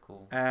 Rover is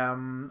cool.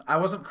 I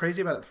wasn't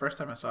crazy about it the first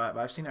time I saw it, but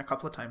I've seen it a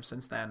couple of times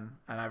since then,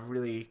 and I've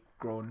really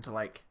grown to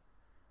like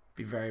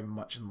be very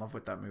much in love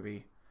with that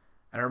movie.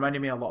 And it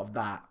reminded me a lot of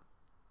that,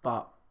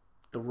 but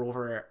The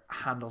Rover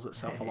handles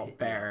itself a lot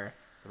better.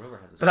 The Rover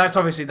has.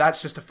 But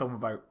that's just a film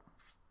about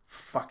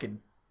fucking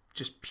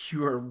just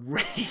pure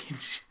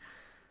rage,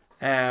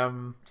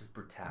 just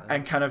brutality.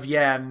 and kind of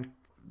and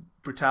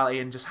brutality,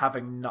 and just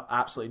having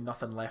absolutely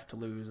nothing left to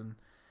lose. And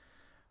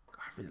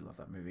God, I really love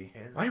that movie.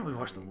 Why didn't we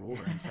watch The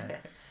Rover instead?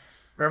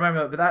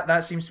 Remember, but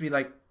that seems to be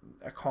like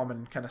a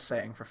common kind of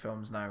setting for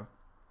films now.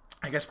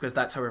 I guess because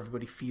that's how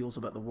everybody feels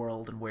about the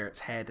world and where it's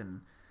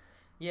heading.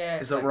 Yeah,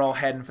 Is that we're all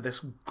heading for this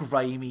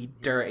grimy,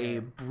 dirty,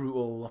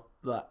 brutal.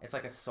 It's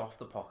like a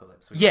soft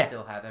apocalypse where Yeah. you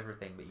still have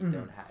everything, but you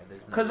don't have.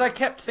 There's no. Because I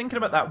kept thinking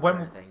about that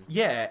when, thing.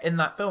 in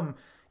that film,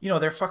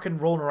 they're fucking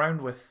rolling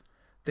around with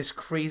this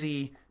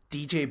crazy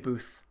DJ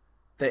booth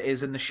that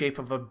is in the shape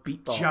of a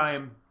beatbox,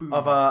 Giant boombox.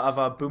 of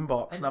a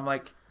boombox, and I'm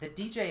like, The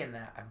DJ in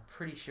that, I'm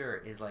pretty sure,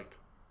 is like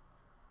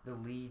the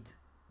lead,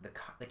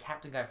 the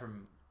captain guy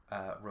from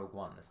Rogue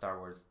One, the Star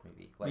Wars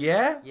movie. Like,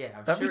 yeah,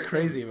 I'm that'd sure be it's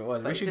crazy him, if it was.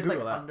 but We it's should just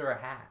Google like that. under a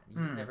hat.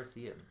 You just never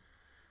see him.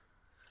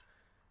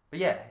 But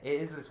yeah, it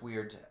is this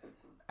weird.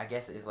 I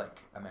guess it is like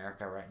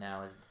America right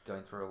now is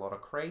going through a lot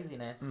of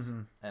craziness,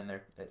 and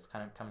it's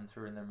kind of coming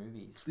through in their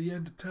movies. It's the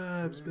end of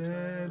times,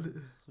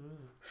 man.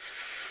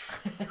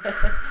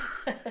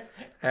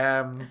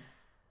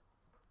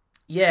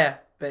 Yeah,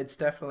 but it's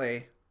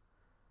definitely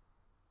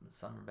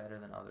Some are better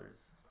than others.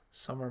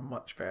 some are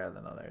much better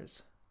than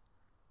others.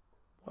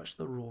 Watch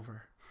The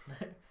Rover.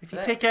 If you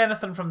That- take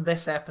anything from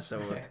this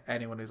episode,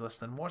 anyone who's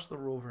listening, watch The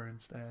Rover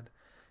instead.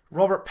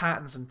 Robert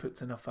Pattinson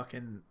puts in a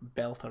fucking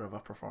belter of a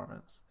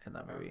performance in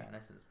that movie.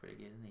 Pattinson's pretty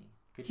good, isn't he?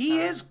 Good He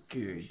is times.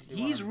 We good. should do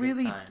one He's on Good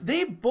really. Times.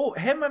 They both,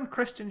 him and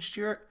Kristen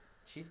Stewart,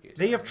 She's good.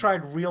 they have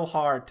tried real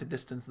hard to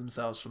distance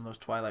themselves from those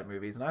Twilight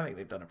movies, and I think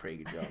they've done a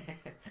pretty good job.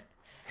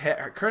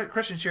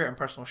 Kristen Stewart in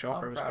Personal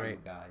Shopper was proud of great,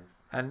 you guys.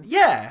 and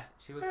yeah,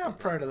 She was I'm good,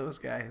 proud of those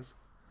guys.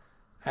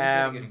 He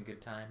was really good in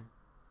Good Time.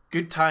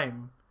 Good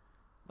time.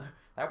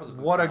 That was a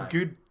good What time. a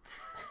good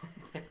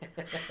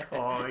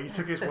Oh, you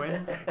took his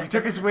win. You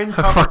took his win.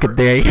 fucking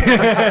day.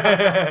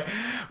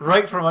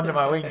 Right from under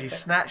my wings, you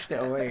snatched it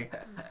away.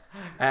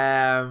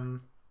 No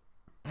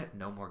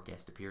more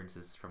guest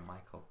appearances from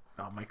Michael.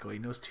 Oh, Michael, he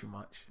knows too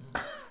much.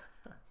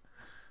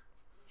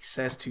 He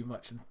says too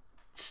much and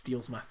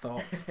steals my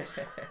thoughts.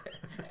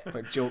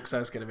 About jokes I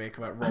was going to make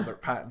about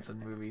Robert Pattinson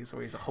movies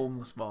where he's a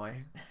homeless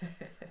boy.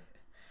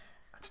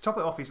 To top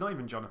it off, he's not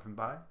even Jonathan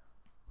Pye.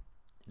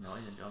 Not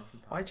even Jonathan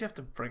Pye. Why'd you have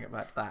to bring it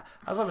back to that?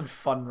 I was having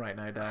fun right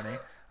now, Danny.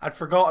 I'd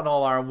forgotten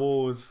all our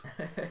woes,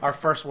 our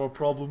first world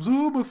problems.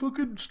 Oh, my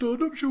fucking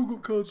stand-up show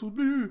got cancelled.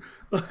 We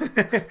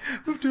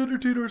have to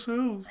entertain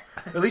ourselves.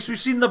 At least we've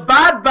seen The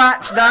Bad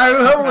Batch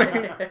now,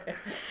 haven't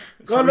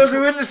we? God knows we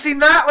wouldn't have seen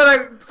that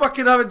without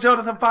fucking having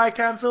Jonathan Pye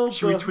cancelled.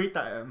 Should we tweet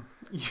that at him?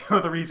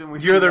 You're the reason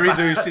we've You're seen the the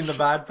reason we've Bad seen The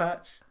Batch. Bad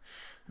Patch.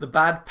 The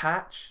Bad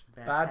Patch.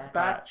 Bad Bad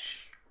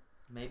Batch.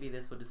 Maybe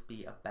this would just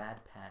be a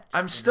bad patch.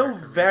 I'm in still her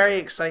career. very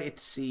excited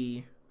to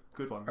see.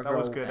 Good one. A That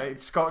was girl-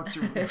 good. Scott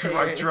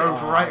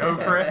drove Oh, right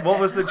over it. What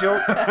was the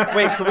joke?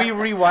 Wait, can we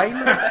rewind?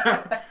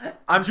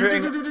 I'm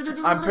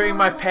putting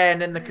my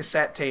pen in the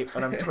cassette tape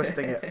and I'm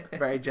twisting it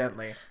very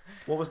gently.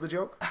 What was the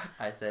joke?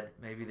 I said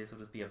maybe this will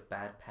just be a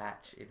bad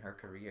patch in her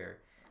career,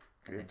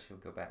 and then she'll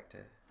go back to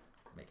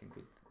making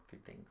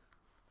good things.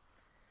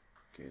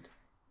 Good.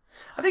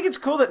 I think it's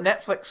cool that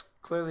Netflix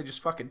clearly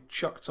just fucking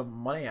chucked some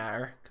money at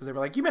her because they were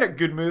like, "You made a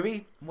good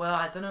movie." Well,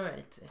 I don't know.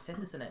 It says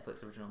it's a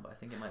Netflix original, but I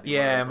think it might be. Yeah,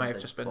 one of it those might ones have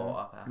they just been- bought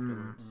up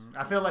afterwards.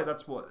 I feel like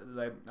that's what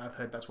I've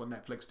heard. That's what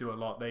Netflix do a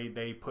lot.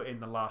 They put in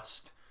the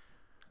last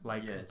Yeah,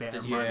 it's bit of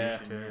distribution,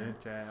 money yeah.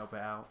 to help it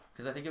out.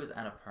 Because I think it was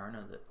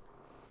Annapurna that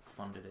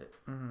funded it.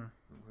 Mm-hmm.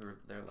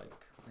 They're like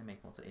they make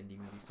lots of indie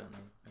movies, don't they?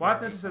 Well, I've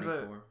Yeah, noticed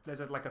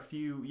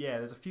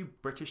there's a few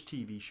British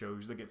TV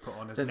shows that get put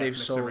on as That Netflix they've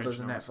sold originals.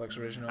 as a Netflix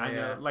original. And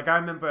Yeah, like I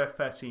remember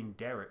first seeing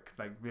Derek,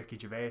 like Ricky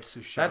Gervais'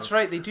 show. that's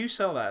right. They do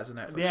sell that as a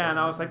Netflix. Yeah, and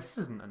I show. was like, this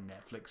isn't a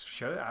Netflix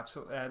show.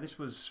 Absolutely, this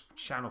was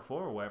Channel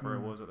 4 or whatever it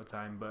was at the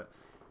time, but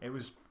it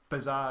was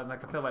bizarre.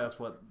 Like, I feel like that's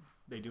what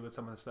they do with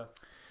some of the stuff.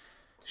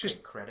 Just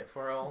take credit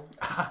for it all.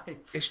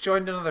 It's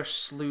joined another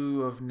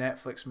slew of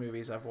Netflix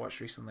movies I've watched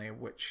recently,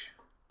 which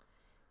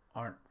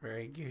aren't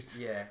very good.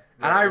 Yeah.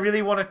 And I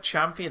really want to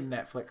champion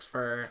Netflix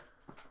for,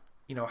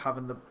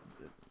 having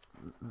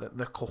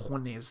the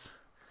cojones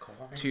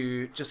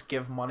to just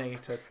give money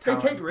to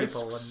talented take people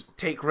risks. and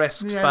take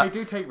risks. Yeah, but they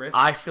do take risks.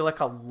 I feel like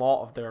a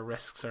lot of their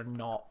risks are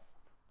not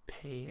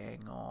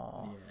paying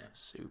off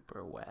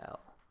super well.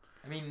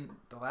 I mean,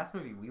 the last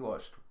movie we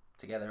watched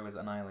together was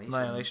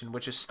Annihilation.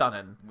 Which is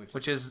stunning,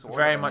 which is sort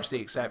very of much the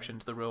Netflix exception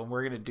to the rule, and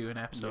we're going to do an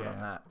episode on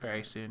Yeah. that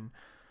very soon.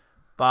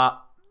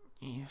 But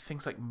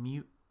things like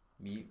Mute,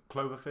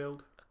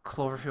 Cloverfield.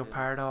 Cloverfield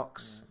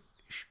Paradox,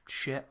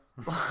 shit.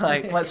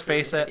 Like, let's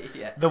face it,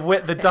 Yeah.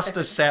 the dust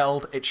has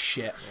settled. It's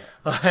shit.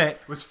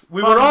 Like, Was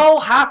we fun. were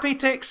all happy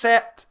to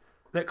accept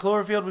that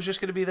Cloverfield was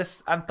just going to be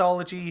this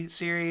anthology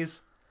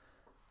series,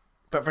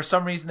 but for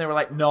some reason they were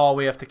like, no,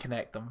 we have to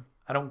connect them.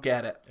 I don't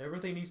get it.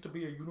 Everything needs to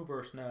be a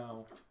universe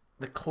now.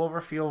 The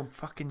Cloverfield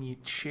fucking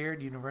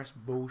shared universe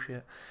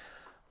bullshit.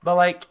 But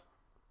like,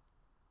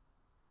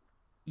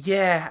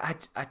 yeah,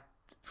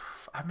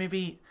 I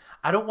maybe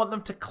I don't want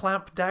them to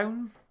clamp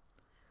down.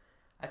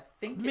 I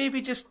think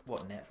Maybe just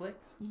what, Netflix?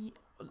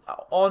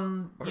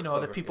 on Or the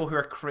Cloverfield. people who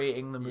are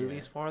creating the Yeah.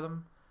 movies for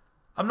them.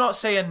 I'm not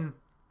saying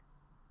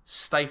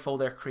stifle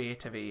their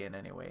creativity in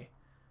any way.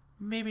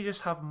 Maybe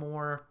just have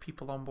more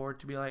people on board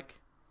to be like,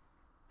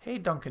 hey,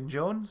 Duncan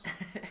Jones.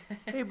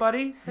 Hey,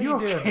 buddy. How you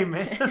doing? okay,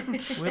 man?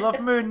 We love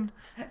Moon.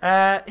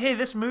 Hey,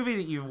 this movie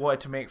that you've wanted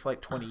to make for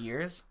like 20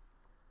 years.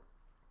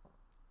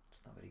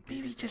 It's not very good.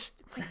 Maybe is it?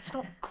 just, it's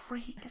not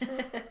great, is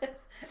it?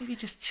 Maybe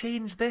just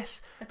change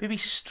this. Maybe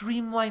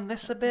streamline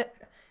this a bit.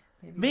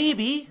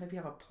 Maybe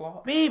have a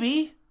plot.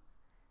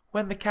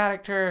 when the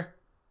character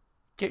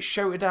gets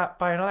shouted at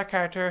by another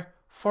character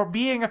for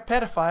being a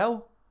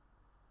pedophile,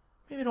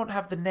 maybe don't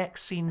have the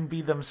next scene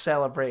be them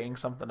celebrating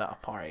something at a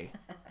party.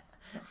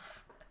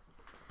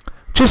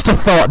 Just a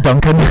thought,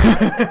 Duncan.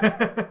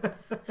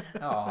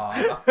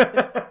 Aww.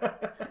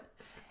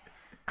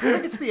 I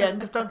think it's the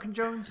end of Duncan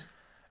Jones.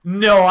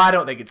 No, I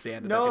don't think it's the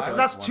end of No, Duncan because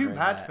Jones. that's two wondering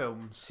bad that.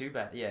 films. Too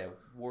bad. Yeah,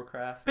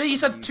 Warcraft. But he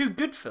said two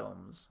good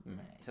films. He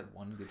said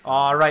one good film.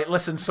 All right,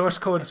 listen, Source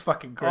Code is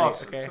fucking great. Oh,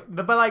 Okay.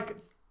 but like,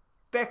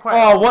 they're quite.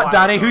 Oh, what, wild,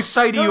 Danny? though. Whose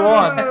side are No, you no,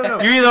 on? no, no,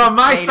 no. You're either on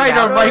my Fade side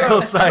out. or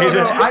Michael's side.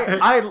 No,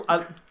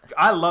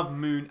 I love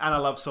Moon and I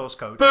love Source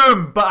Code.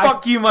 Boom! But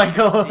Fuck you,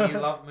 Michael. Do you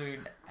love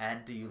Moon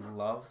and do you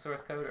love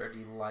Source Code or do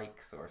you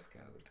like Source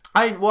Code?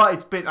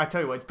 It's been. I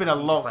tell you what, it's been a Do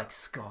you long. just like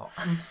Scott.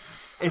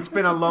 It's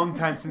been a long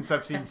time since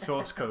I've seen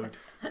Source Code.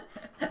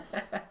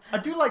 I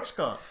do like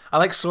Scott. I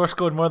like Source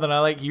Code more than I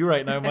like you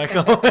right now,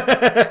 Michael.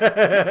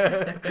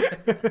 Fair.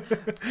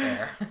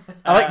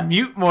 I like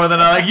Mute more than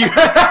I like you.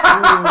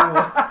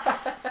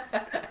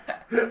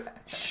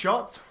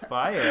 Shots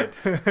fired.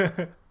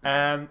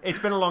 It's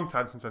been a long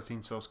time since I've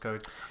seen Source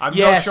Code. I'm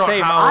Yeah, not sure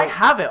same. how. I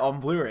have it on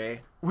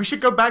Blu-ray. We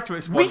should go back to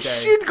it one We day.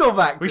 should go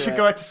back to We should it.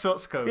 go back to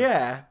Source Code.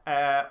 Yeah.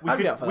 We I'd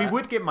be up for we that.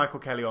 would get Michael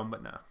Kelly on,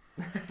 but no.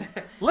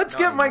 Let's Not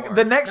get Mike. anymore.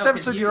 The next No, 'cause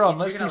episode you- you're on, if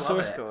let's you're do gonna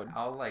love Source it, Code.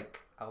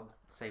 I'll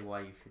say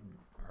why you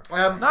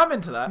shouldn't. No, I'm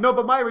into that. No,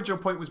 but my original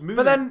point was Moon.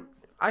 But then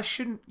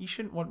you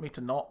shouldn't want me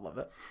to not love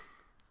it.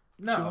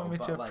 No, You want me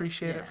but to like,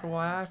 appreciate it for yeah,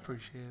 why I okay.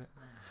 appreciate it.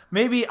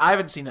 Maybe I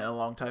haven't seen it in a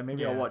long time.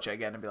 Maybe I'll Yeah. watch it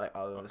again and be like,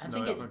 oh, this I is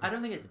think not it's. I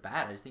don't think it's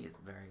bad. I just think it's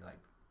very like.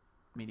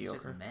 It's mediocre.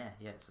 just meh.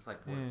 Yeah, it's just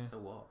like what, Yeah. so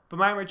what. But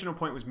my original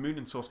point was Moon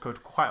and Source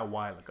Code quite a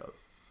while ago.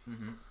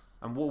 Mm-hmm.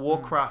 And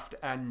Warcraft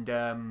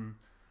and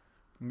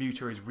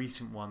Mute are his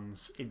recent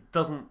ones. It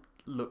doesn't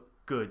look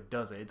good,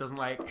 does it? It doesn't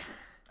like.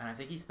 And I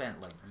think he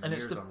spent like And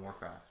it's years the- on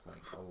Warcraft.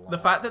 Like a lot. The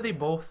fact that they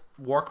both,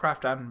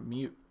 Warcraft and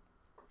Mute,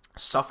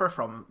 suffer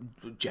from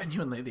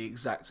genuinely the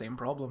exact same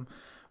problem,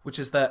 which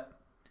is that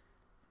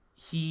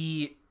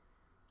he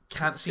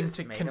can't It's seem just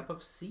to. made up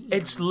of scenes.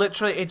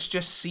 It's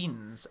just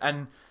scenes,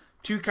 and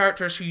two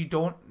characters who you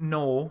don't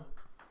know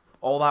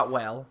all that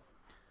well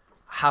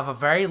have a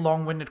very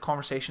long-winded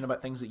conversation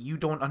about things that you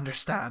don't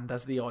understand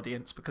as the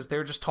audience because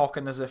they're just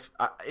talking as if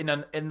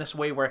in this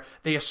way where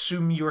they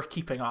assume you're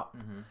keeping up,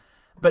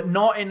 but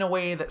not in a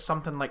way that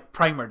something like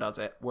Primer does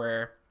it,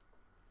 where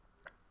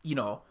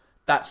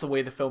that's the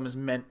way the film is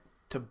meant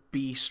to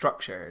be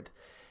structured.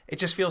 It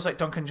just feels like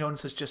Duncan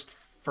Jones has just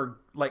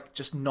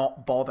just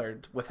not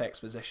bothered with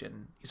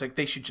exposition. He's like,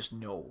 they should just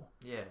know.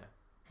 Yeah.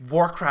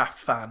 Warcraft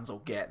fans will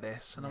get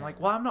this. And I'm Yeah. like,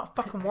 well, I'm not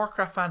a fucking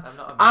Warcraft fan. I'm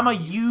not a I'm a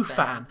Mute you fan.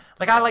 fan.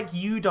 Like, I like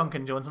you,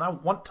 Duncan Jones, and I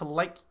want to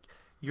like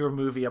your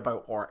movie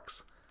about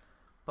orcs.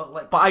 But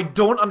like. But I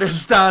don't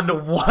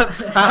understand what's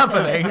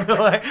happening.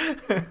 Like,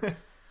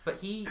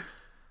 But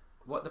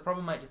what the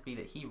problem might just be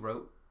that he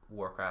wrote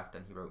Warcraft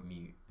and he wrote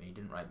Mute and he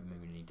didn't write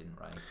Moon and he didn't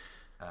write.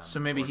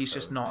 so maybe Source he's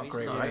just Code. not Maybe a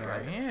great he's not writer.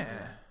 right.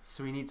 Yeah.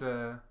 So he needs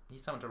a.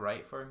 He's someone to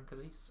write for him because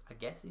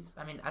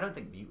I mean, I don't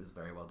think Mute was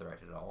very well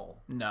directed at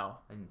all. No.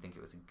 I didn't think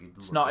it was a good.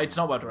 It's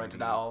not well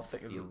directed at all.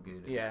 Feel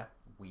good. It Yeah. was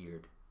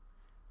weird.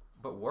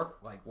 But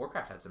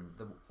Warcraft had some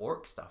the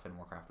orc stuff in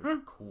Warcraft was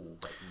cool,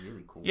 like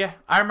really cool. Yeah,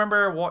 I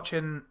remember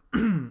watching.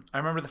 I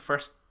remember the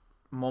first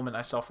moment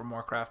I saw from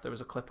Warcraft. There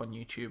was a clip on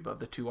YouTube of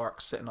the two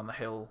orcs sitting on the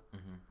hill,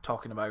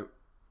 talking about,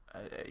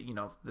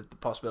 the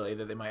possibility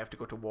that they might have to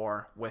go to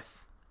war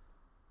with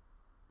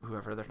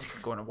whoever they're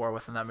going to war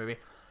with in that movie.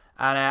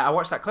 And I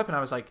watched that clip and I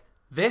was like,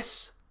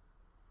 this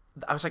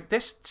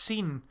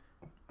scene.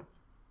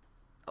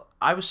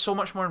 I was so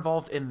much more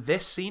involved in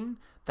this scene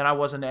than I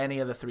was in any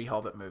of the 3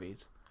 Hobbit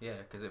movies. Yeah,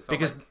 because it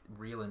felt like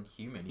real and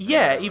human.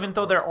 Even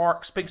though they're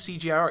orcs, big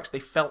CGI orcs, they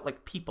felt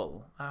like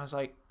people. I was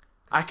like,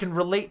 I can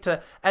relate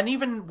to... And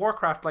even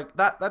Warcraft, like,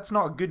 that's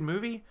not a good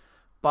movie,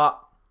 but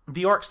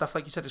the orc stuff,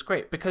 like you said, is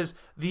great. Because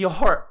the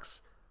orcs,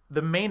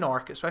 the main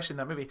orc, especially in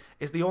that movie,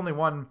 is the only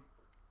one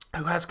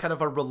who has kind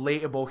of a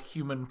relatable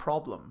human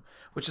problem,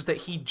 which is that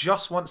he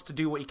just wants to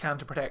do what he can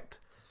to protect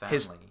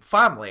his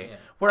family. Yeah.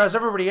 Whereas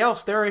everybody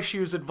else, their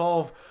issues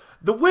involve...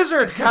 The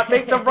wizard can't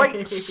make the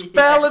right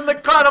spell in the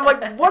card. I'm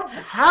like, what's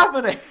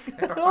happening?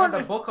 Find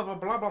the book of a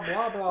blah blah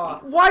blah blah.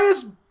 Why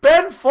is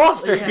Ben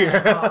Foster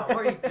here? What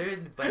are you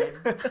doing,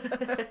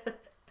 Ben?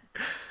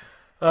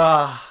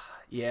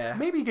 Yeah.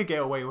 Maybe he could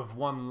get away with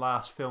one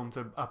last film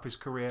to up his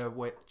career,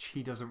 which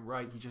he doesn't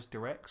write, he just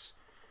directs.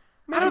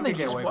 I don't think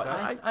he could he's... get away with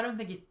that. I don't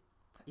think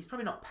he's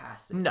probably not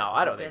passive. No,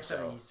 I don't He think so.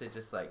 definitely needs to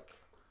just like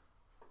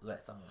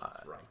let someone else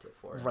write it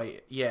for him.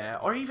 Right, yeah.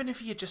 Or even if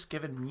he had just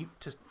given mute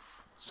to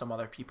some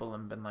other people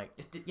and been like,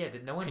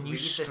 Did no one can read you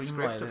the streamline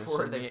script this?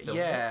 before And they filmed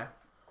yeah. it?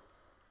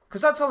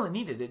 Because that's all it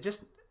needed. It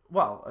just...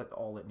 Well,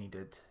 all it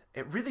needed.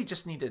 It really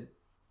just needed...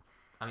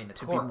 I mean, the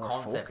to be core more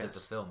concept of the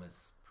focused. film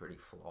is pretty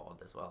flawed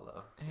as well,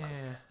 though. Like,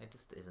 Yeah. it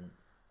just isn't.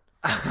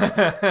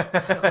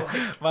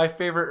 My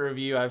favorite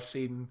review I've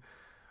seen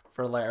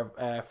for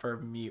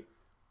Mute,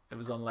 it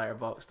was on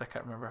Letterboxd. I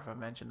can't remember if I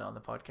mentioned it on the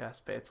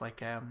podcast, but it's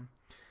like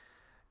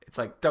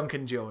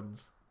Duncan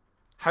Jones.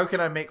 How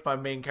can I make my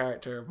main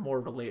character more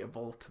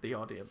relatable to the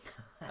audience?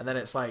 And then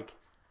it's like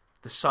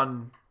the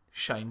sun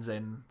shines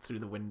in through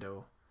the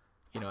window.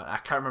 I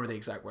can't remember the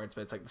exact words,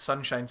 but it's like the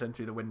sun shines in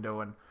through the window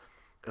and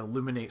it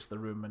illuminates the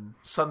room, and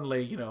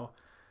suddenly,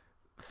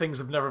 things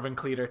have never been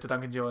clearer to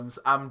Duncan Jones.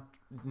 I'm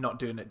not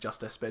doing it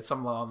justice, but it's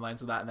some along the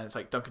lines of that. And then it's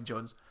like, Duncan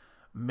Jones,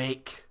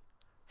 make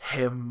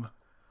him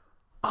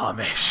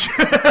Amish.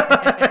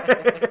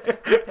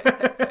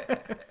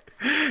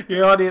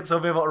 Your audience will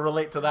be able to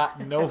relate to that,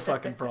 no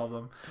fucking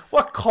problem.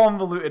 What a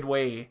convoluted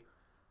way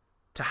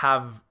to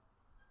have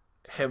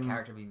him...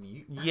 Character be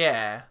mute.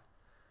 Yeah.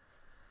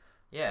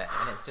 Yeah,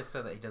 and it's just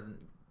so that he doesn't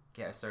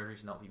get a surgery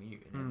to not be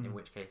mute, and in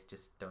which case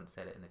just don't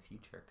set it in the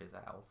future, because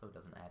that also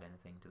doesn't add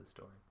anything to the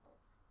story.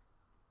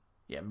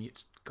 Yeah,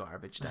 Mute's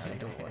garbage, Danny.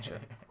 Don't watch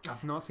it.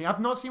 I've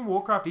not seen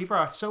Warcraft either.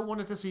 I so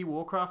wanted to see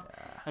Warcraft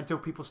until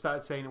people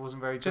started saying it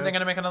wasn't very good. Do you think they're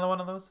going to make another one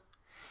of those?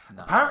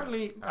 No.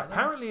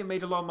 Apparently it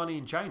made a lot of money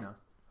in China.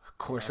 Of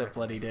course it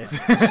bloody did.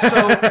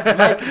 So,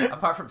 like,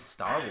 Apart from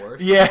Star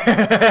Wars. Yeah,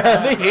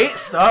 they hate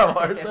Star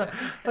Wars.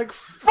 Like,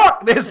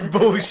 fuck this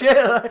bullshit.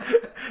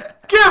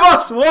 Give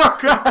us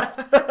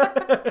Warcraft.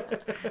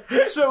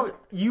 so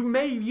you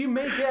may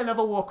get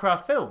another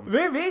Warcraft film.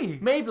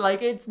 Maybe.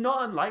 Like, it's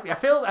not unlikely.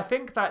 I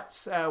think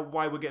that's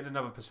why we're getting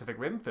another Pacific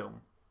Rim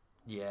film,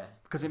 Yeah.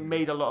 because it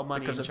made a lot of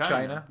money Because in of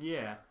China?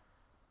 Yeah.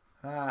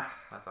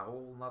 That's a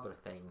whole other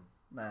thing.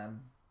 Man,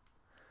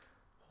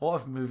 what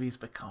have movies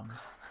become?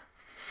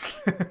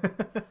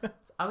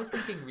 I was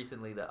thinking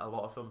recently that a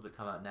lot of films that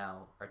come out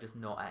now are just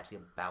not actually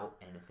about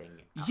anything.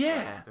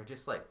 Yeah. They're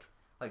just like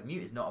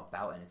Mute is not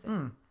about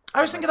anything.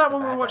 I was thinking that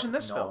when we The were Bad watching Batch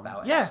is this not film.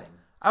 about Yeah, anything.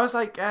 I was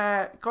like,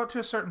 got to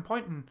a certain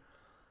point and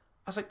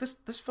I was like,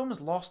 this film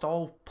has lost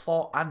all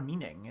plot and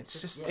meaning.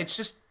 It's just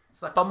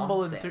It's like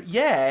bumbling concept. through.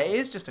 Yeah, it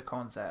is just a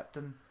concept.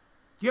 And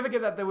Do you ever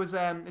get that there was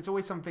it's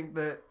always something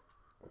that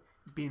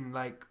been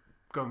like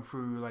going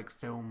through like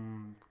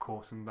film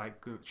course and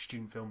like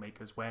student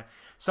filmmakers where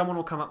someone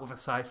will come up with a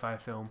sci-fi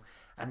film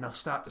and they'll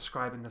start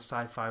describing the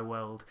sci-fi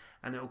world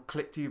and it'll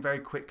click to you very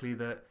quickly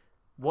that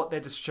what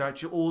they're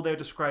all they're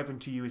describing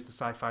to you is the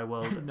sci-fi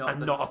world Not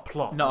and the not a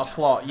plot. not a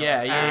plot.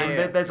 Yeah, And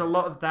yeah. there's a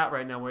lot of that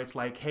right now where it's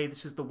like, hey,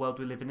 this is the world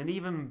we live in, and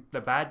even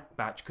the Bad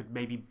Batch could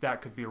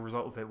be a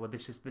result of it. Well,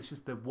 this is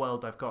the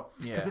world I've got,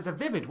 because Yeah. it's a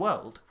vivid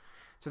world.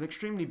 It's an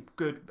extremely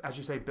good, as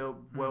you say,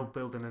 world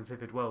building and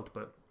vivid world,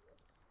 but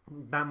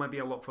that might be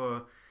a lot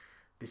for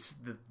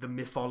the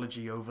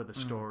mythology over the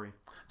story.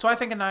 So I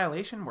think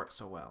Annihilation works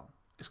so well.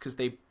 It's because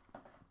they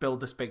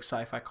build this big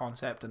sci-fi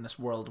concept and this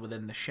world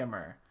within the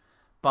Shimmer,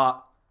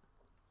 but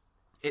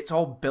it's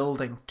all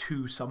building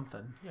to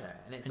something. Yeah,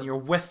 and You're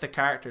with the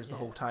characters the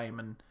whole time,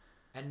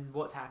 and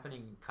what's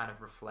happening kind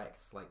of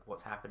reflects like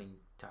what's happening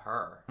to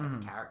her as a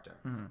character.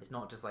 It's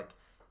not just like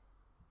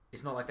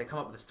it's not like they come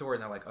up with a story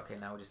and they're like, okay,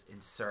 now we'll just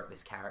insert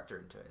this character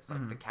into it. It's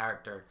like the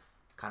character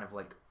kind of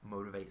like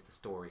motivates the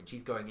story, and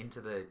she's going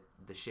into the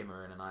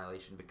Shimmer and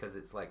Annihilation because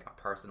it's like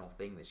a personal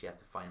thing that she has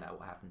to find out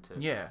what happened to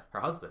her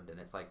husband. And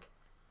it's like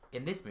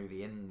in this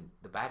movie, in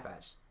The Bad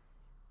Batch,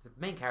 the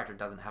main character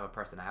doesn't have a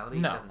personality.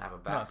 No, she doesn't have a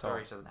not at all.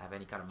 backstory. She doesn't have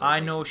any kind of I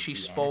motivation know to she do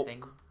spoke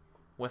anything.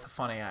 with a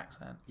funny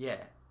accent. Yeah.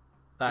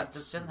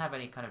 That's She doesn't have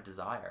any kind of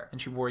desire. and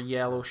she wore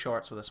yellow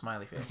shorts with a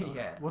smiley face on.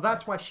 Yeah. Well,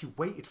 that's why she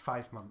waited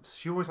 5 months.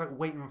 She always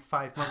waiting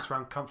 5 months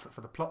around comfort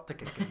for the plot to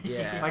kick in.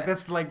 Yeah.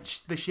 That's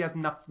she has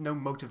no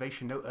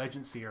motivation, no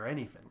urgency or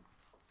anything.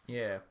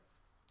 Yeah.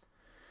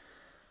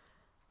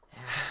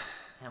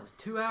 And it was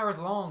 2 hours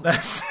long.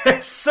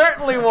 It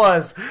certainly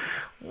was.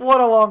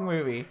 What a long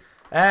movie.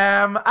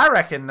 I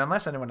reckon,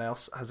 unless anyone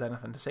else has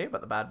anything to say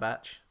about The Bad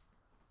Batch,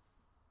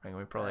 I think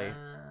we probably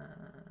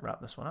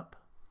wrap this one up.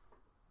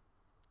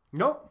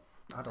 Nope,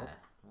 I don't.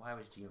 Why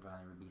was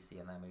Giovanni Ribisi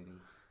in that movie?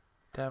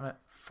 Damn it,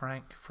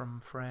 Frank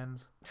from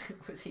Friends.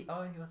 Was he?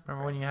 Oh, he was.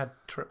 Remember when you had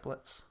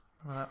triplets?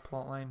 Remember that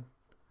plot line?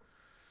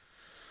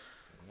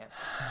 Yep.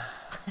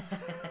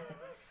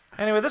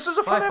 Anyway, this was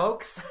a Bye, fun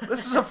folks.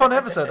 this is a fun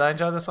episode. I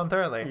enjoyed this one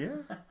thoroughly.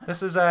 Yeah.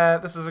 This is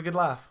a good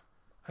laugh,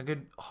 a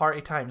good hearty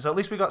time. So at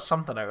least we got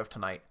something out of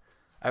tonight,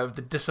 out of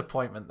the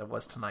disappointment that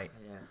was tonight.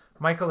 Yeah.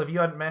 Michael, if you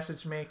hadn't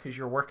messaged me because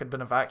your work had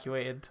been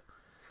evacuated,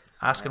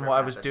 asking Never what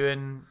I was happened.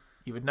 doing,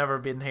 you would never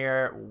have been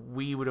here.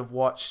 We would have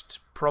watched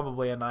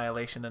probably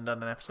Annihilation and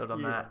done an episode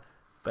on that.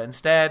 But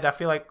instead, I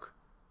feel like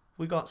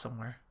we got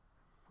somewhere.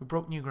 We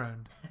broke new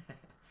ground.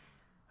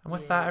 And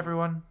with that,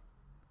 everyone,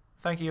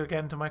 thank you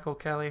again to Michael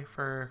Kelly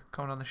for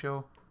coming on the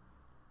show.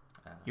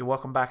 You're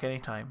welcome back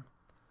anytime.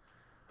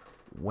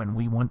 When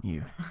we want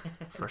you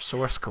for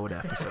Source Code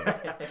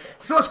episode.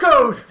 Source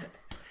code.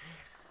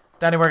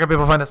 Danny, where can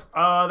people find us?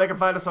 They can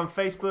find us on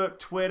Facebook,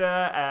 Twitter,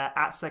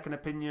 at Second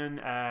Opinion,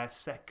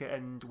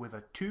 second with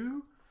a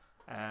 2.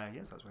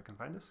 Yes, that's where they can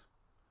find us.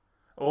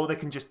 Or they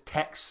can just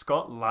text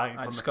Scott live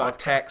I on just the got podcast. a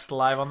text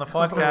live on the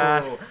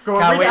podcast. Go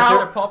on, Can't read wait it to-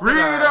 out. popular. Read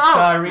it out.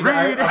 Shall I read it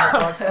Read it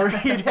out?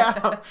 out. Read it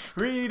out.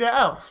 Read it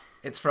out.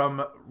 It's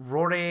from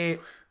Rory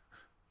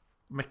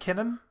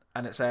McKinnon,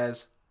 and it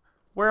says,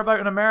 "Where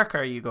about in America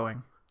are you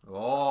going?"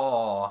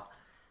 Oh.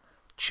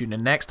 Tune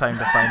in next time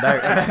to find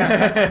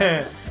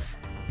out.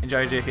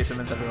 Enjoy J.K.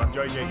 Simmons, everyone.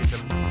 Enjoy J.K.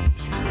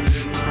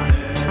 Simmons.